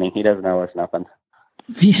done plenty. He doesn't owe us nothing.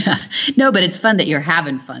 Yeah, no, but it's fun that you're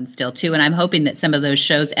having fun still too. And I'm hoping that some of those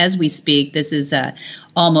shows, as we speak, this is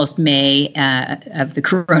almost May of the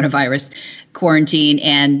coronavirus quarantine,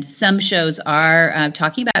 and some shows are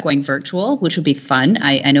talking about going virtual, which would be fun.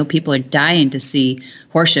 I know people are dying to see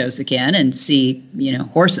horse shows again and see, you know,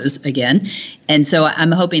 horses again. And so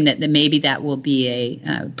I'm hoping that maybe that will be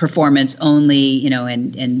a performance only, you know,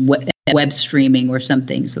 and web streaming or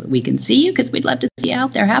something so that we can see you, because we'd love to see you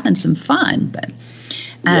out there having some fun. But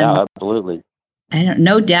yeah, absolutely. I don't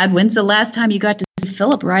know, Dad, when's the last time you got to see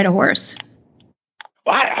Philip ride a horse?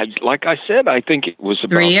 Like I said, I think it was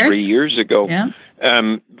about 3 years ago,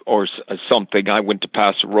 or something. I went to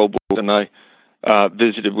Paso Robles and I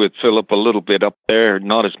visited with Philip a little bit up there,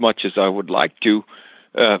 not as much as I would like to.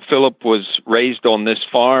 Philip was raised on this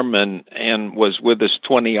farm and was with us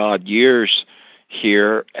 20 odd years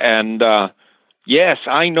here. And yes,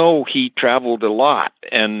 I know he traveled a lot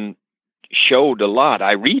and showed a lot.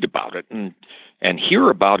 I read about it and hear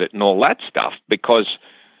about it and all that stuff because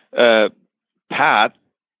Pat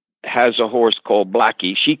has a horse called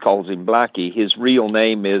Blackie. She calls him Blackie. His real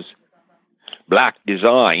name is Black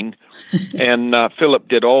Design. And Philip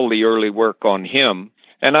did all the early work on him.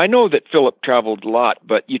 And I know that Philip traveled a lot,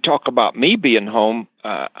 but you talk about me being home.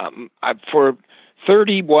 For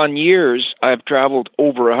 31 years, I've traveled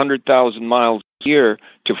over 100,000 miles a year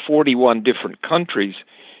to 41 different countries.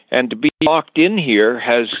 And to be locked in here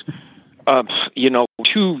has,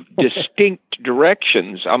 two distinct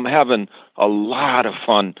directions. I'm having a lot of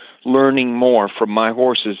fun learning more from my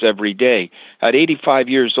horses every day. At 85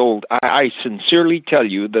 years old, I sincerely tell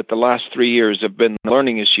you that the last 3 years have been the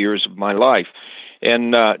learningest years of my life.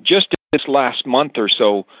 And just this last month or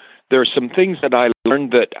so, there are some things that I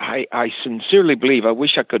learned that I sincerely believe. I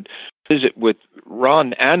wish I could visit with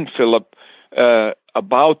Ron and Philip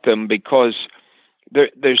about them, because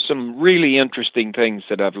there's some really interesting things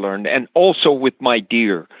that I've learned. And also with my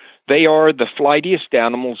deer. They are the flightiest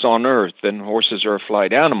animals on earth, and horses are a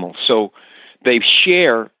flight animal. So they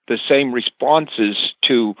share the same responses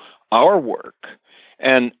to our work.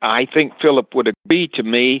 And I think Philip would agree to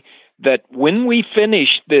me that when we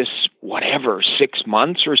finish this, 6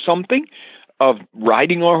 months or something of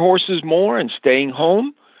riding our horses more and staying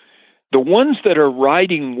home, the ones that are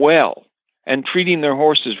riding well and treating their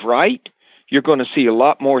horses right, you're going to see a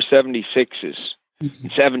lot more 76s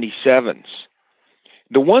and 77s.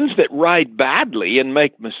 The ones that ride badly and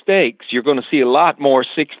make mistakes, you're going to see a lot more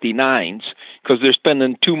 69s because they're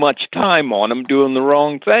spending too much time on them doing the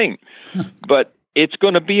wrong thing. But it's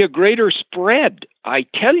going to be a greater spread. I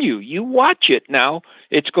tell you, you watch it now,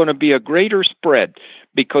 it's going to be a greater spread,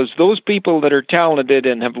 because those people that are talented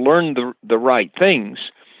and have learned the right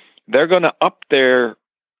things, they're going to up their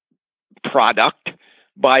product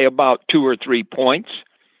by about 2 or 3 points.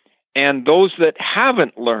 And those that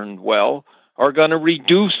haven't learned well are going to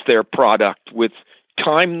reduce their product with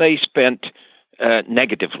time they spent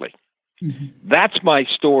negatively. Mm-hmm. That's my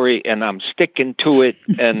story, and I'm sticking to it.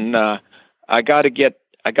 And I got to get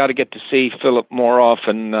to see Philip more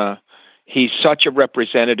often. He's such a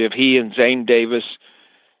representative. He and Zane Davis,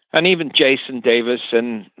 and even Jason Davis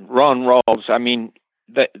and Ron Rawls. I mean,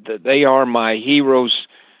 they are my heroes.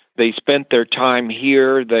 They spent their time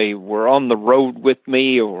here. They were on the road with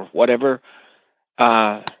me or whatever.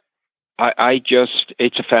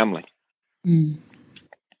 It's a family. Mm.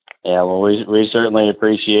 Yeah, well, we certainly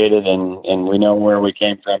appreciate it, and we know where we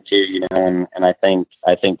came from too, you know, and I think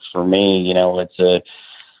for me, you know, it's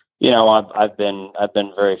I've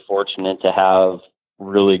been very fortunate to have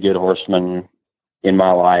really good horsemen in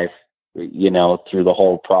my life, you know, through the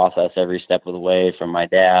whole process, every step of the way, from my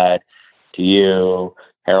dad to you,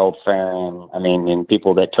 Harold Farron. I mean, and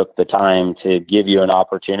people that took the time to give you an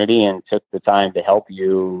opportunity and took the time to help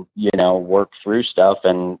you, you know, work through stuff.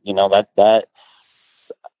 And, you know, that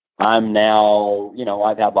I'm now,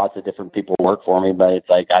 I've had lots of different people work for me, but it's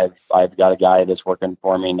like I've got a guy that's working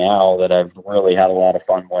for me now that I've really had a lot of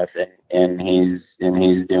fun with, and he's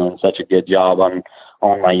doing such a good job on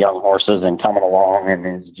my young horses and coming along,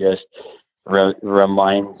 and is just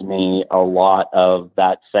reminds me a lot of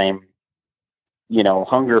that same,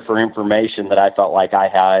 hunger for information that I felt like I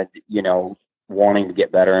had, wanting to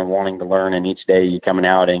get better and wanting to learn. And each day you coming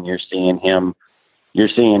out and you're seeing him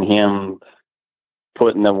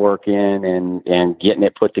putting the work in and getting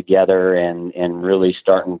it put together and really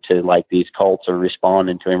starting to, like, these colts are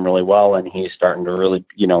responding to him really well. And he's starting to really,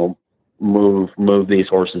 move these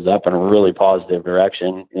horses up in a really positive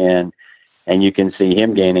direction. And you can see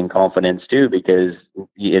him gaining confidence too, because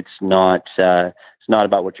it's not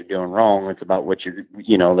about what you're doing wrong. It's about what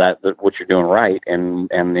what you're doing right. And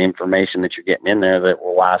the information that you're getting in there that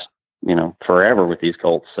will last, forever with these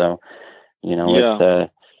colts. So,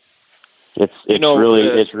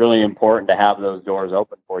 it's really important to have those doors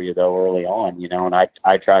open for you though early on, and I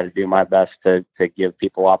try to do my best to give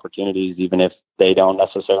people opportunities, even if they don't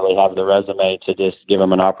necessarily have the resume, to just give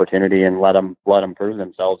them an opportunity and let them prove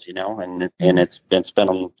themselves, and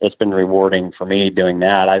it's been rewarding for me doing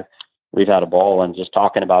that. We've had a ball and just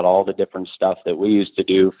talking about all the different stuff that we used to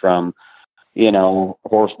do, from,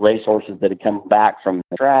 race horses that had come back from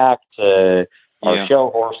the track to our show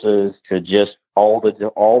horses to just all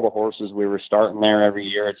the horses we were starting there every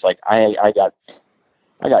year. It's like I got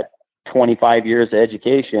 25 years of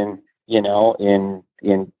education, in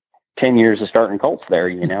 10 years of starting colts there,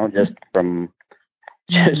 just from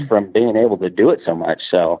being able to do it so much.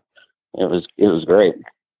 So it was great.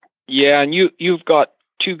 Yeah, and you've got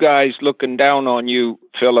two guys looking down on you,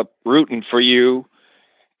 Philip, rooting for you,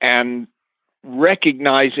 and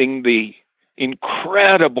recognizing the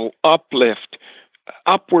incredible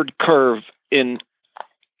upward curve in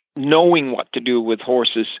knowing what to do with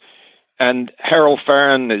horses. And Harold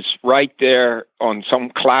Farron is right there on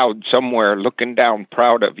some cloud somewhere looking down,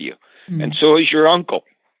 proud of you. Mm-hmm. And so is your uncle.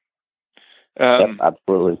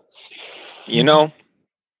 Absolutely.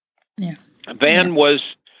 Van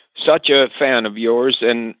was such a fan of yours,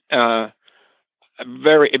 and Van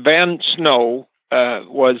Snow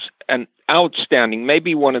was an outstanding,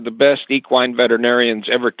 maybe one of the best equine veterinarians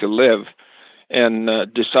ever to live,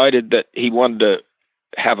 and decided that he wanted to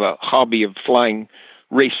have a hobby of flying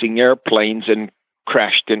racing airplanes, and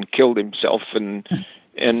crashed and killed himself. And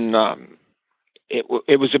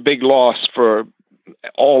it was a big loss for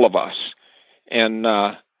all of us. And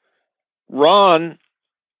Ron,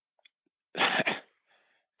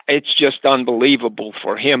 it's just unbelievable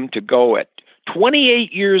for him to go at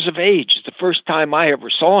 28 years of age. It's the first time I ever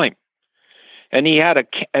saw him. And he had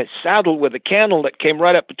a saddle with a cantle that came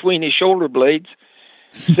right up between his shoulder blades,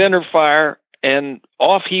 center fire, and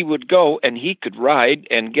off he would go, and he could ride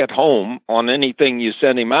and get home on anything you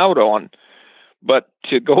sent him out on. But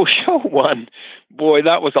to go show one, boy,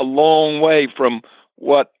 that was a long way from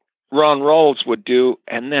what Ron Rawls would do.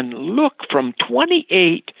 And then look, from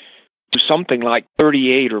 28 to something like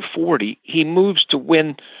 38 or 40, he moves to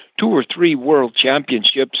win 2 or 3 world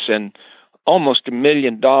championships and almost $1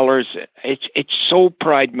 million. It's so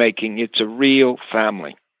pride-making. It's a real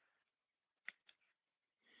family.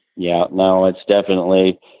 Yeah, no, it's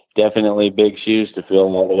definitely big shoes to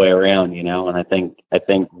fill all the way around, and I think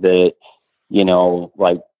that,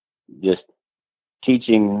 like, just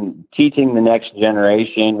teaching the next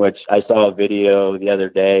generation, which I saw a video the other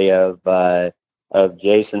day of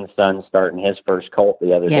Jason's son starting his first colt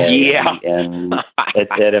the other day. Yeah. And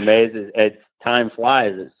it amazes. Time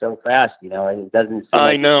flies. It's so fast, it doesn't seem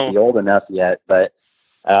like to be old enough yet, but,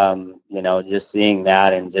 just seeing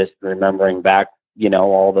that and just remembering back,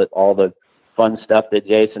 all the fun stuff that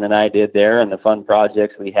Jason and I did there, and the fun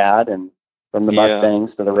projects we had, and from the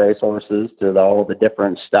Mustangs to the racehorses to all the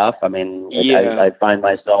different stuff. I mean, I find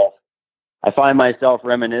myself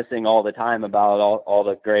reminiscing all the time about all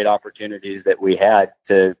the great opportunities that we had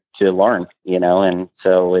to learn, and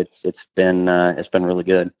so it's been really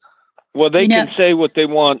good. Well, they can say what they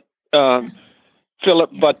want,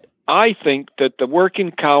 Philip, but I think that the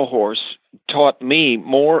working cow horse taught me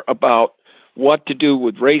more about what to do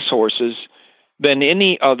with racehorses than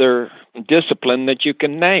any other discipline that you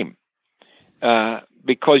can name,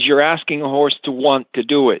 because you're asking a horse to want to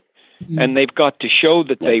do it, and they've got to show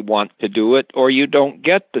that they want to do it, or you don't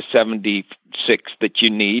get the 76 that you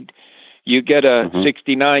need. You get a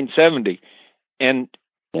 69, 70. And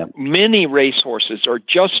many racehorses are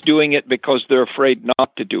just doing it because they're afraid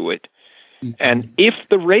not to do it. And if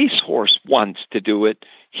the racehorse wants to do it,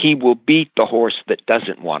 he will beat the horse that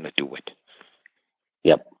doesn't want to do it.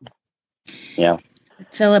 Yep. Yeah.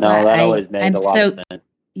 Philip, no, that always made a lot of sense.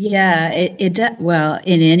 Yeah, it does. Well,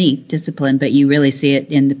 in any discipline, but you really see it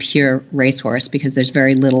in the pure racehorse because there's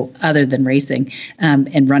very little other than racing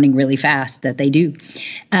and running really fast that they do.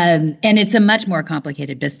 And it's a much more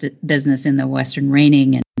complicated business in the Western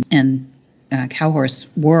reining and cow horse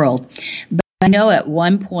world. But I know at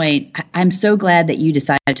one point, I'm so glad that you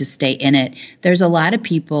decided to stay in it. There's a lot of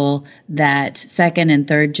people that second and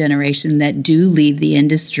third generation that do leave the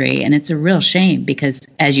industry. And it's a real shame because,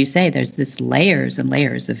 as you say, there's this layers and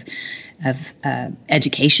layers of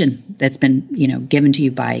education that's been, given to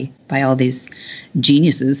you by all these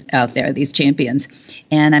geniuses out there, these champions.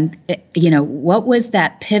 And what was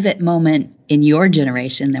that pivot moment in your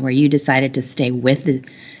generation where you decided to stay with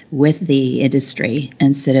the industry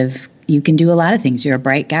instead of, you can do a lot of things. You're a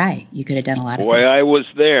bright guy. You could have done a lot of things. I was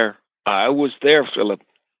there. I was there, Philip.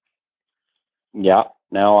 Yeah,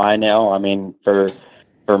 no, I know. I mean, for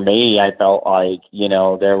me, I felt like,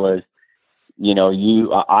 there was,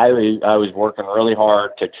 I was working really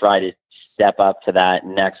hard to try to step up to that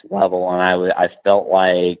next level. And I felt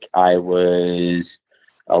like I was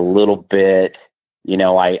a little bit,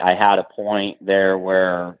 I had a point there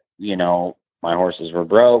where, my horses were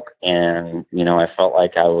broke and, I felt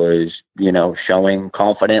like I was, showing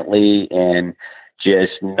confidently and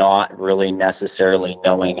just not really necessarily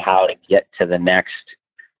knowing how to get to the next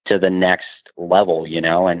level,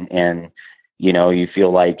 and, you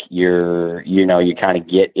feel like you kind of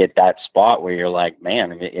get at that spot where you're like,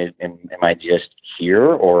 man, am I just here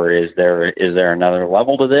or is there another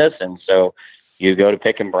level to this? And so you go to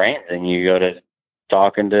picking brains and you go to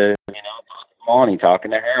talking to, Monty,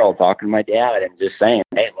 talking to Harold, talking to my dad, and just saying,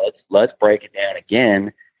 hey, let's break it down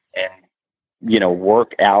again and,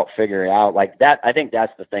 figure it out like that. I think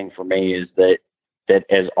that's the thing for me is that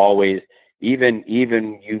as always, even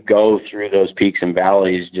you go through those peaks and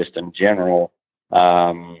valleys just in general,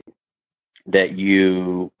 that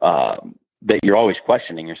you're always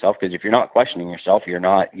questioning yourself. Because if you're not questioning yourself, you're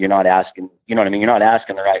not asking, you're not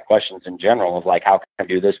asking the right questions in general of like, how can I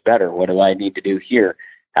do this better? What do I need to do here?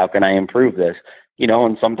 How can I improve this?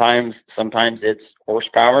 And sometimes it's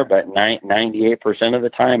horsepower, but 98% of the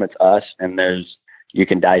time it's us. And you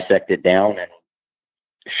can dissect it down. And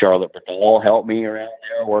Charlotte Bernal helped me around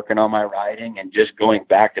there working on my riding and just going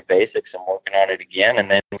back to basics and working on it again.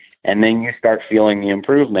 And then you start feeling the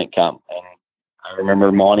improvement come. And I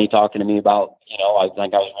remember Monty talking to me about, I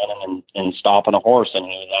think I was running and stopping a horse and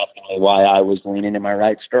he was asking me why I was leaning in my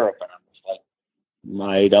right stirrup. And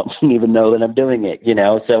I don't even know that I'm doing it,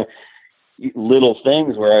 so little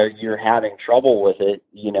things where you're having trouble with it,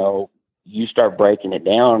 you start breaking it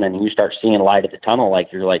down and you start seeing light at the tunnel.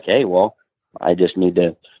 Like you're like, hey, well, I just need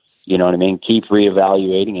to, keep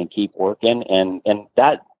reevaluating and keep working. And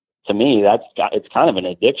that to me, it's kind of an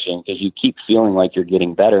addiction because you keep feeling like you're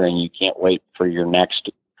getting better and you can't wait for your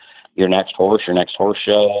next horse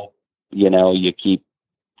show. You keep,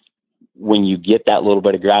 when you get that little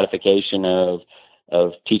bit of gratification of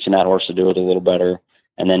teaching that horse to do it a little better.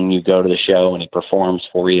 And then you go to the show and he performs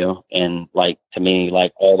for you. And like, to me,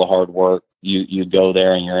 like all the hard work, you go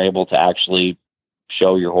there and you're able to actually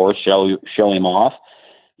show your horse, show him off.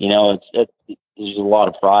 There's a lot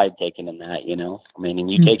of pride taken in that,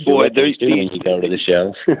 and you take your and you go to the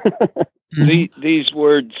show. These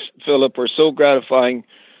words, Philip, are so gratifying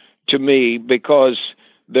to me because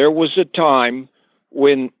there was a time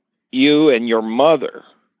when you and your mother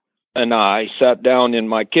and I sat down in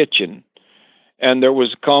my kitchen and there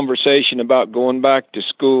was a conversation about going back to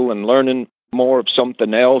school and learning more of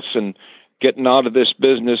something else and getting out of this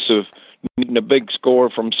business of needing a big score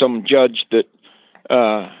from some judge that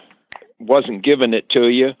wasn't giving it to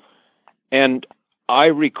you. And I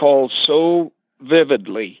recall so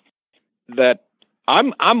vividly that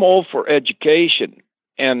I'm all for education,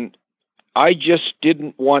 and I just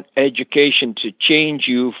didn't want education to change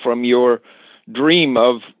you from your dream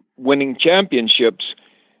of winning championships.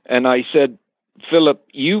 And I said, Philip,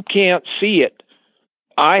 you can't see it.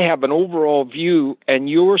 I have an overall view and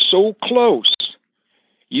you're so close.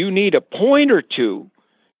 You need a point or two.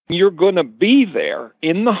 You're going to be there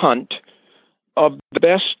in the hunt of the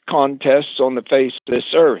best contests on the face of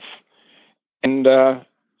this earth. And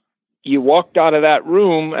you walked out of that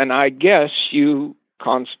room and I guess you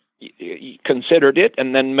considered it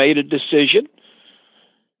and then made a decision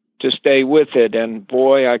to stay with it. And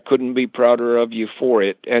boy, I couldn't be prouder of you for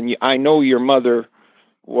it. And I know your mother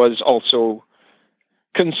was also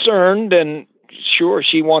concerned, and sure,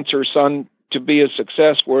 she wants her son to be a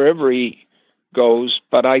success wherever he goes,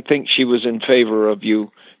 but I think she was in favor of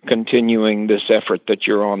you continuing this effort that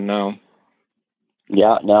you're on now.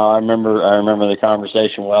 Yeah, no, I remember the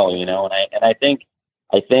conversation well, and I think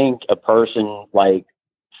a person like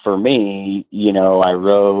for me, I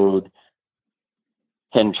rode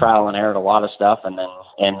and trial and errored a lot of stuff. And then,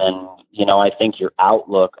 I think your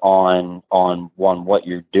outlook on what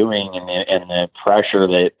you're doing and the pressure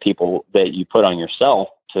that you put on yourself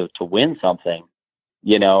to win something,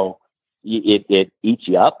 it eats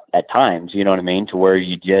you up at times, you know what I mean? To where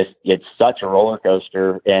it's such a roller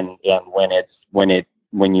coaster. And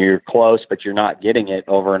when you're close, but you're not getting it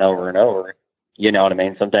over and over and over, you know what I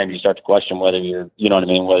mean? Sometimes you start to question whether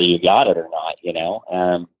whether you got it or not,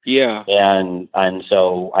 Yeah. And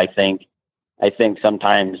so I think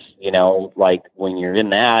sometimes, like when you're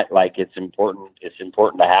in that, like it's important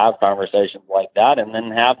to have conversations like that, and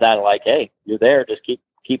then have that, like, hey, you're there, just keep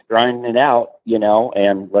grinding it out,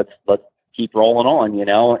 and let's keep rolling on,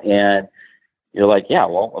 and you're like, yeah,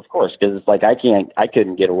 well, of course. 'Cause it's like, I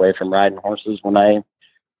couldn't get away from riding horses when I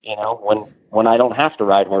don't have to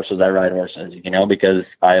ride horses, I ride horses, because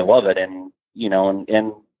I love it. And,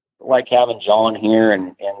 and like having John here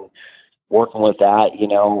and working with that,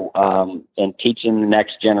 and teaching the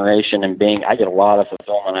next generation and I get a lot of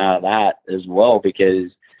fulfillment out of that as well,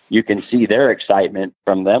 because you can see their excitement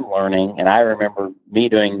from them learning. And I remember me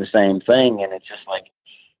doing the same thing. And it's just like,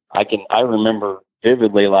 I remember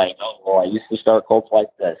vividly, like, oh, well, I used to start colts like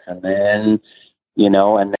this. And then,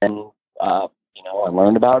 I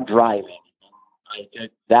learned about driving. I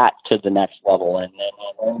took that to the next level, and then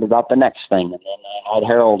I learned about the next thing. And then I had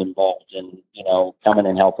Harold involved in, coming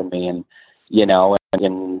and helping me, and,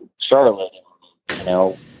 and Charlotte,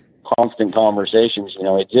 and, constant conversations,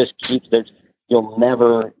 it just keeps you'll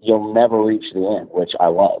never reach the end, which I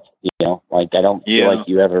love, like, I don't feel like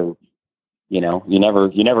you ever, you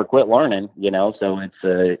never quit learning, so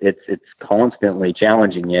it's constantly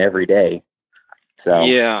challenging you every day. So,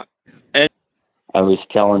 yeah. I was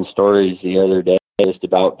telling stories the other day just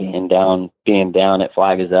about being down at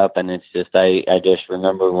Flag Is Up, and it's just, I just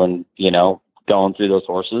remember when, going through those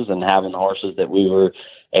horses and having the horses that we were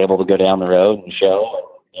able to go down the road and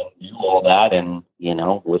show and do all that, and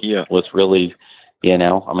was really,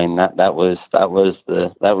 I mean, that was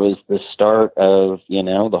the start of,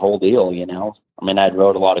 the whole deal. I mean, I'd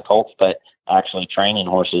rode a lot of colts, but actually training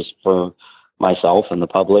horses for myself and the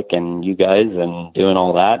public and you guys, and doing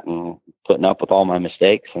all that and putting up with all my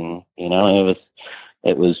mistakes, and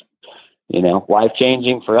it was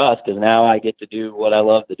life-changing for us, because now I get to do what I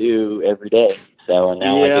love to do every day. So, and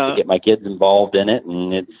now I get to get my kids involved in it,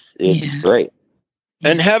 and it's great.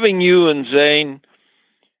 And having you and Zane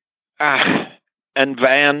and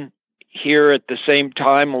Van here at the same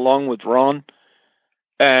time, along with Ron,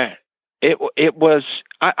 it was,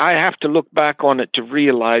 I have to look back on it to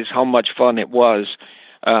realize how much fun it was.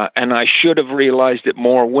 And I should have realized it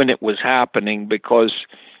more when it was happening, because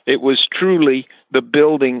it was truly the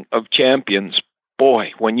building of champions.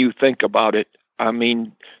 Boy, when you think about it, I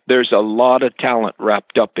mean, there's a lot of talent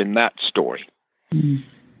wrapped up in that story.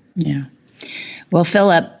 Yeah. Well,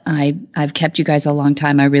 Philip, I've kept you guys a long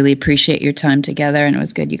time. I really appreciate your time together, and it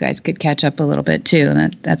was good you guys could catch up a little bit too.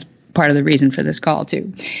 And that's part of the reason for this call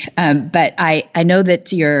too. But I know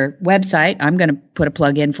that your website, I'm going to put a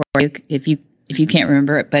plug in for you if you can't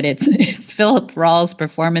remember it, but it's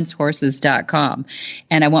philiprawlsperformancehorses.com.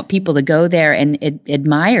 And I want people to go there and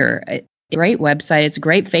admire. It's a great website. It's a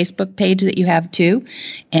great Facebook page that you have too.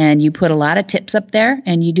 And you put a lot of tips up there,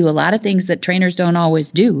 and you do a lot of things that trainers don't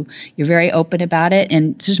always do. You're very open about it.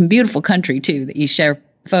 And it's just a beautiful country too that you share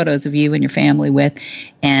photos of you and your family with.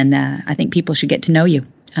 And I think people should get to know you.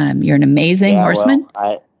 You're an amazing horseman,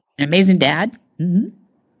 an amazing dad. Mm-hmm.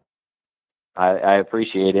 I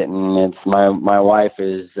appreciate it, and it's my wife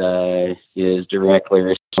is directly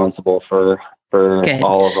responsible for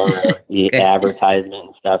all of our advertisement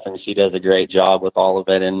and stuff, and she does a great job with all of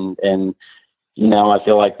it. And I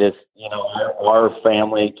feel like this, our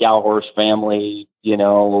family, Cow Horse family,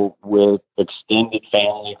 with extended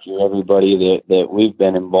family through everybody that we've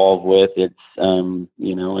been involved with, it's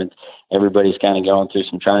it's everybody's kind of going through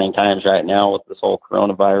some trying times right now with this whole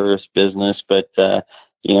coronavirus business, but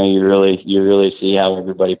you really see how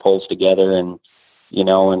everybody pulls together, and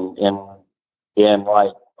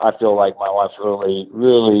like, I feel like my wife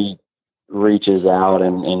really reaches out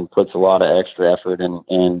and puts a lot of extra effort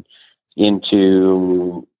and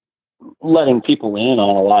into letting people in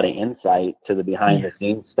on a lot of insight to the behind the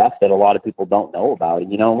scenes stuff that a lot of people don't know about.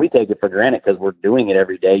 And we take it for granted because we're doing it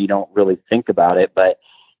every day. You don't really think about it, but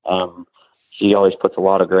she always puts a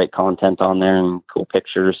lot of great content on there and cool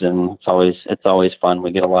pictures, and it's always fun.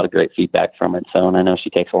 We get a lot of great feedback from it. So, and I know she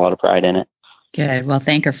takes a lot of pride in it. Good. Well,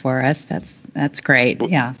 thank her for us. That's great.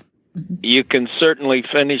 Yeah. You can certainly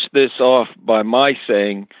finish this off by my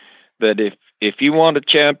saying that if you want a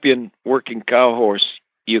champion working cow horse,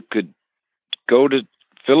 you could go to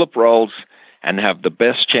Philip Rawls and have the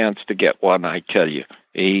best chance to get one. I tell you,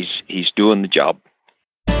 he's doing the job.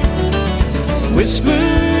 Whisper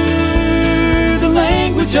the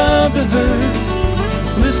language of the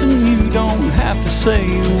herd. Listen, you don't have to say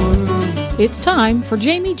a word. It's time for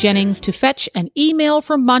Jamie Jennings to fetch an email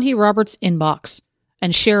from Monty Roberts' inbox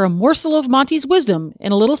and share a morsel of Monty's wisdom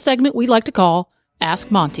in a little segment we like to call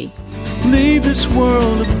Ask Monty. Leave this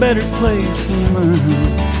world a better place and learn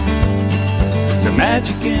the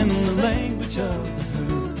magic in the language of the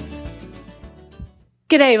herd.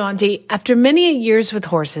 G'day, Monty. After many years with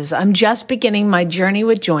horses, I'm just beginning my journey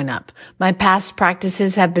with Join Up. My past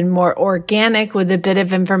practices have been more organic with a bit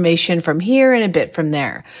of information from here and a bit from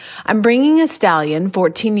there. I'm bringing a stallion,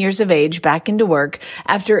 14 years of age, back into work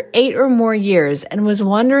after 8 or more years and was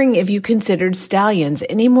wondering if you considered stallions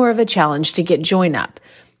any more of a challenge to get Join Up.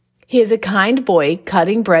 He is a kind boy,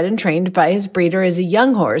 cutting bred and trained by his breeder as a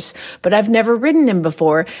young horse, but I've never ridden him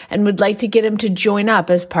before and would like to get him to join up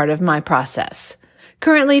as part of my process.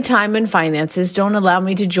 Currently, time and finances don't allow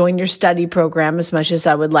me to join your study program as much as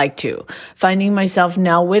I would like to. Finding myself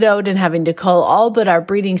now widowed and having to cull all but our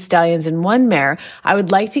breeding stallions in one mare, I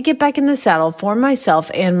would like to get back in the saddle for myself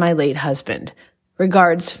and my late husband.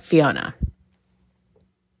 Regards, Fiona.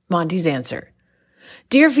 Monty's answer.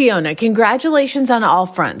 Dear Fiona, congratulations on all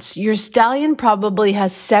fronts. Your stallion probably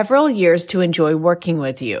has several years to enjoy working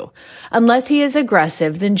with you. Unless he is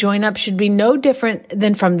aggressive, then Join Up should be no different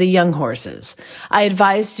than from the young horses. I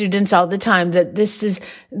advise students all the time that this is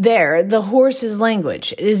the horse's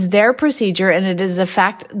language. It is their procedure, and it is a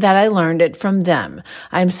fact that I learned it from them.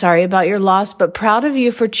 I'm sorry about your loss, but proud of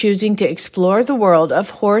you for choosing to explore the world of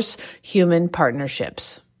horse-human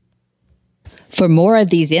partnerships. For more of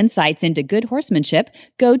these insights into good horsemanship,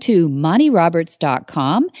 go to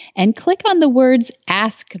MontyRoberts.com and click on the words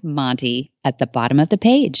Ask Monty at the bottom of the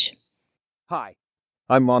page. Hi,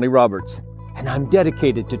 I'm Monty Roberts, and I'm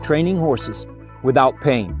dedicated to training horses without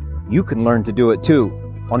pain. You can learn to do it too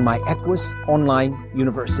on my Equus Online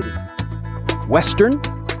University. Western,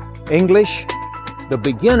 English, the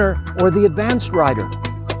beginner, or the advanced rider.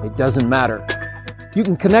 It doesn't matter. You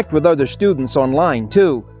can connect with other students online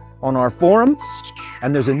too, on our forum,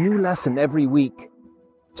 and there's a new lesson every week.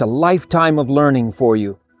 It's a lifetime of learning for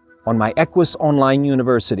you on my Equus Online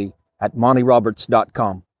University at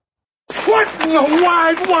MontyRoberts.com. What in the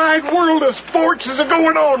wide world of sports is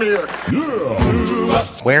going on here?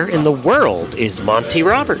 Where in the world is Monty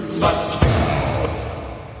Roberts?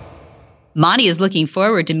 Monty is looking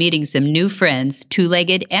forward to meeting some new friends,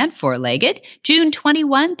 two-legged and four-legged. June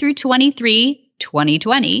 21 through 23,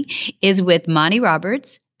 2020 is with Monty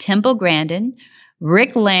Roberts, Temple Grandin,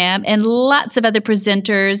 Rick Lamb, and lots of other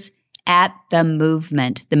presenters at The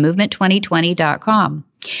Movement, themovement2020.com.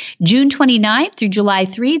 June 29th through July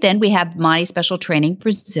 3, then we have Monty Special Training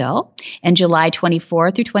Brazil. And July 24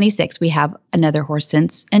 through 26, we have another Horse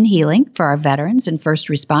Sense and Healing for our veterans and first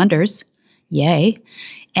responders. Yay.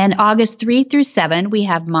 And August 3 through 7, we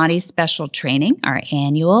have Monty Special Training, our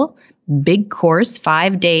annual big course,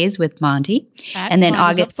 5 days with Monty. And then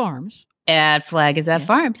August Farms. At Flag is Up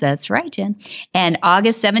Farms. That's right, Jen. And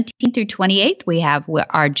August 17th through 28th, we have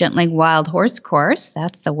our Gentling Wild Horse course.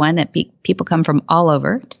 That's the one that people come from all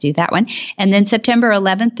over to do that one. And then September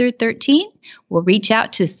 11th through 13th, we'll reach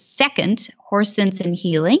out to second Horse Sense and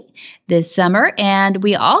Healing this summer. And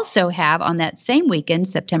we also have on that same weekend,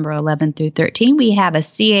 September 11th through 13th, we have a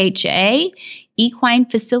CHA Equine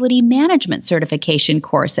Facility Management Certification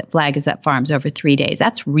course at Flag is Up Farms over 3 days.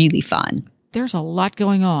 That's really fun. There's a lot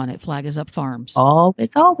going on at Flag is Up Farms. Always.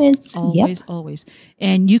 Always, always.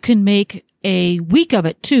 And you can make a week of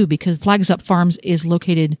it, too, because Flag is Up Farms is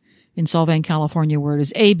located in Solvang, California, where it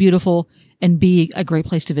is A, beautiful, and B, a great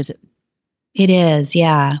place to visit. It is,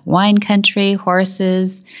 yeah. Wine country,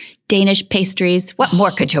 horses, Danish pastries. What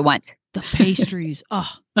more could you want? The pastries.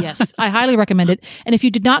 Oh, yes. I highly recommend it. And if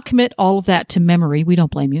you did not commit all of that to memory, we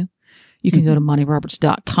don't blame you. You can go to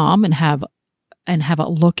MontyRoberts.com and have a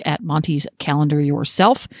look at Monty's calendar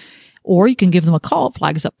yourself, or you can give them a call at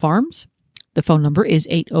Flag is Up Farms. The phone number is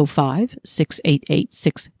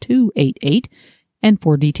 805-688-6288. And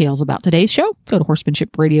for details about today's show, go to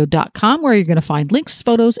horsemanshipradio.com, where you're going to find links,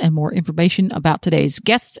 photos, and more information about today's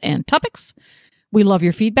guests and topics. We love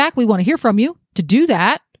your feedback. We want to hear from you. To do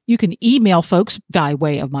that, you can email folks by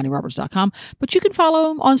way of MontyRoberts.com, but you can follow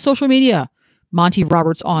them on social media. Monty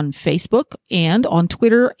Roberts on Facebook and on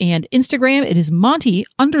Twitter and Instagram. It is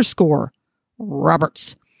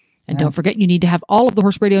Monty_Roberts. And don't forget, you need to have all of the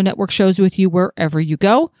Horse Radio Network shows with you wherever you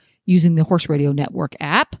go using the Horse Radio Network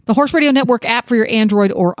app. The Horse Radio Network app for your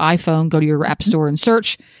Android or iPhone. Go to your app store and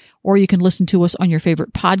search, or you can listen to us on your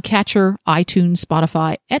favorite podcatcher, iTunes,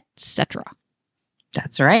 Spotify, etc.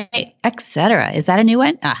 That's right. Etc. Is that a new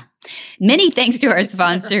one? Many thanks to our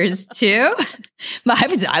sponsors too.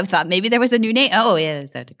 I thought maybe there was a new name. Oh, yeah,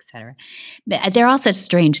 etc. They're all such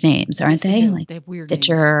strange names, aren't they? Like they have weird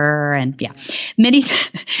Stitcher names. And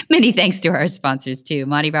many thanks to our sponsors too.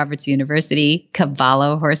 Monty Roberts University,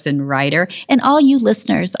 Cavallo Horse and Rider, and all you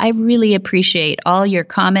listeners. I really appreciate all your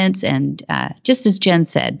comments, and just as Jen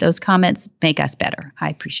said, those comments make us better. I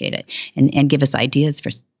appreciate it, and give us ideas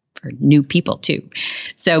for new people too.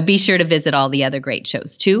 So be sure to visit all the other great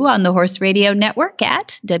shows too on the Horse Radio Network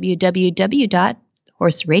at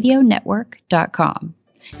www.horseradionetwork.com.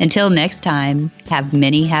 Until next time, have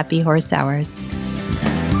many happy horse hours.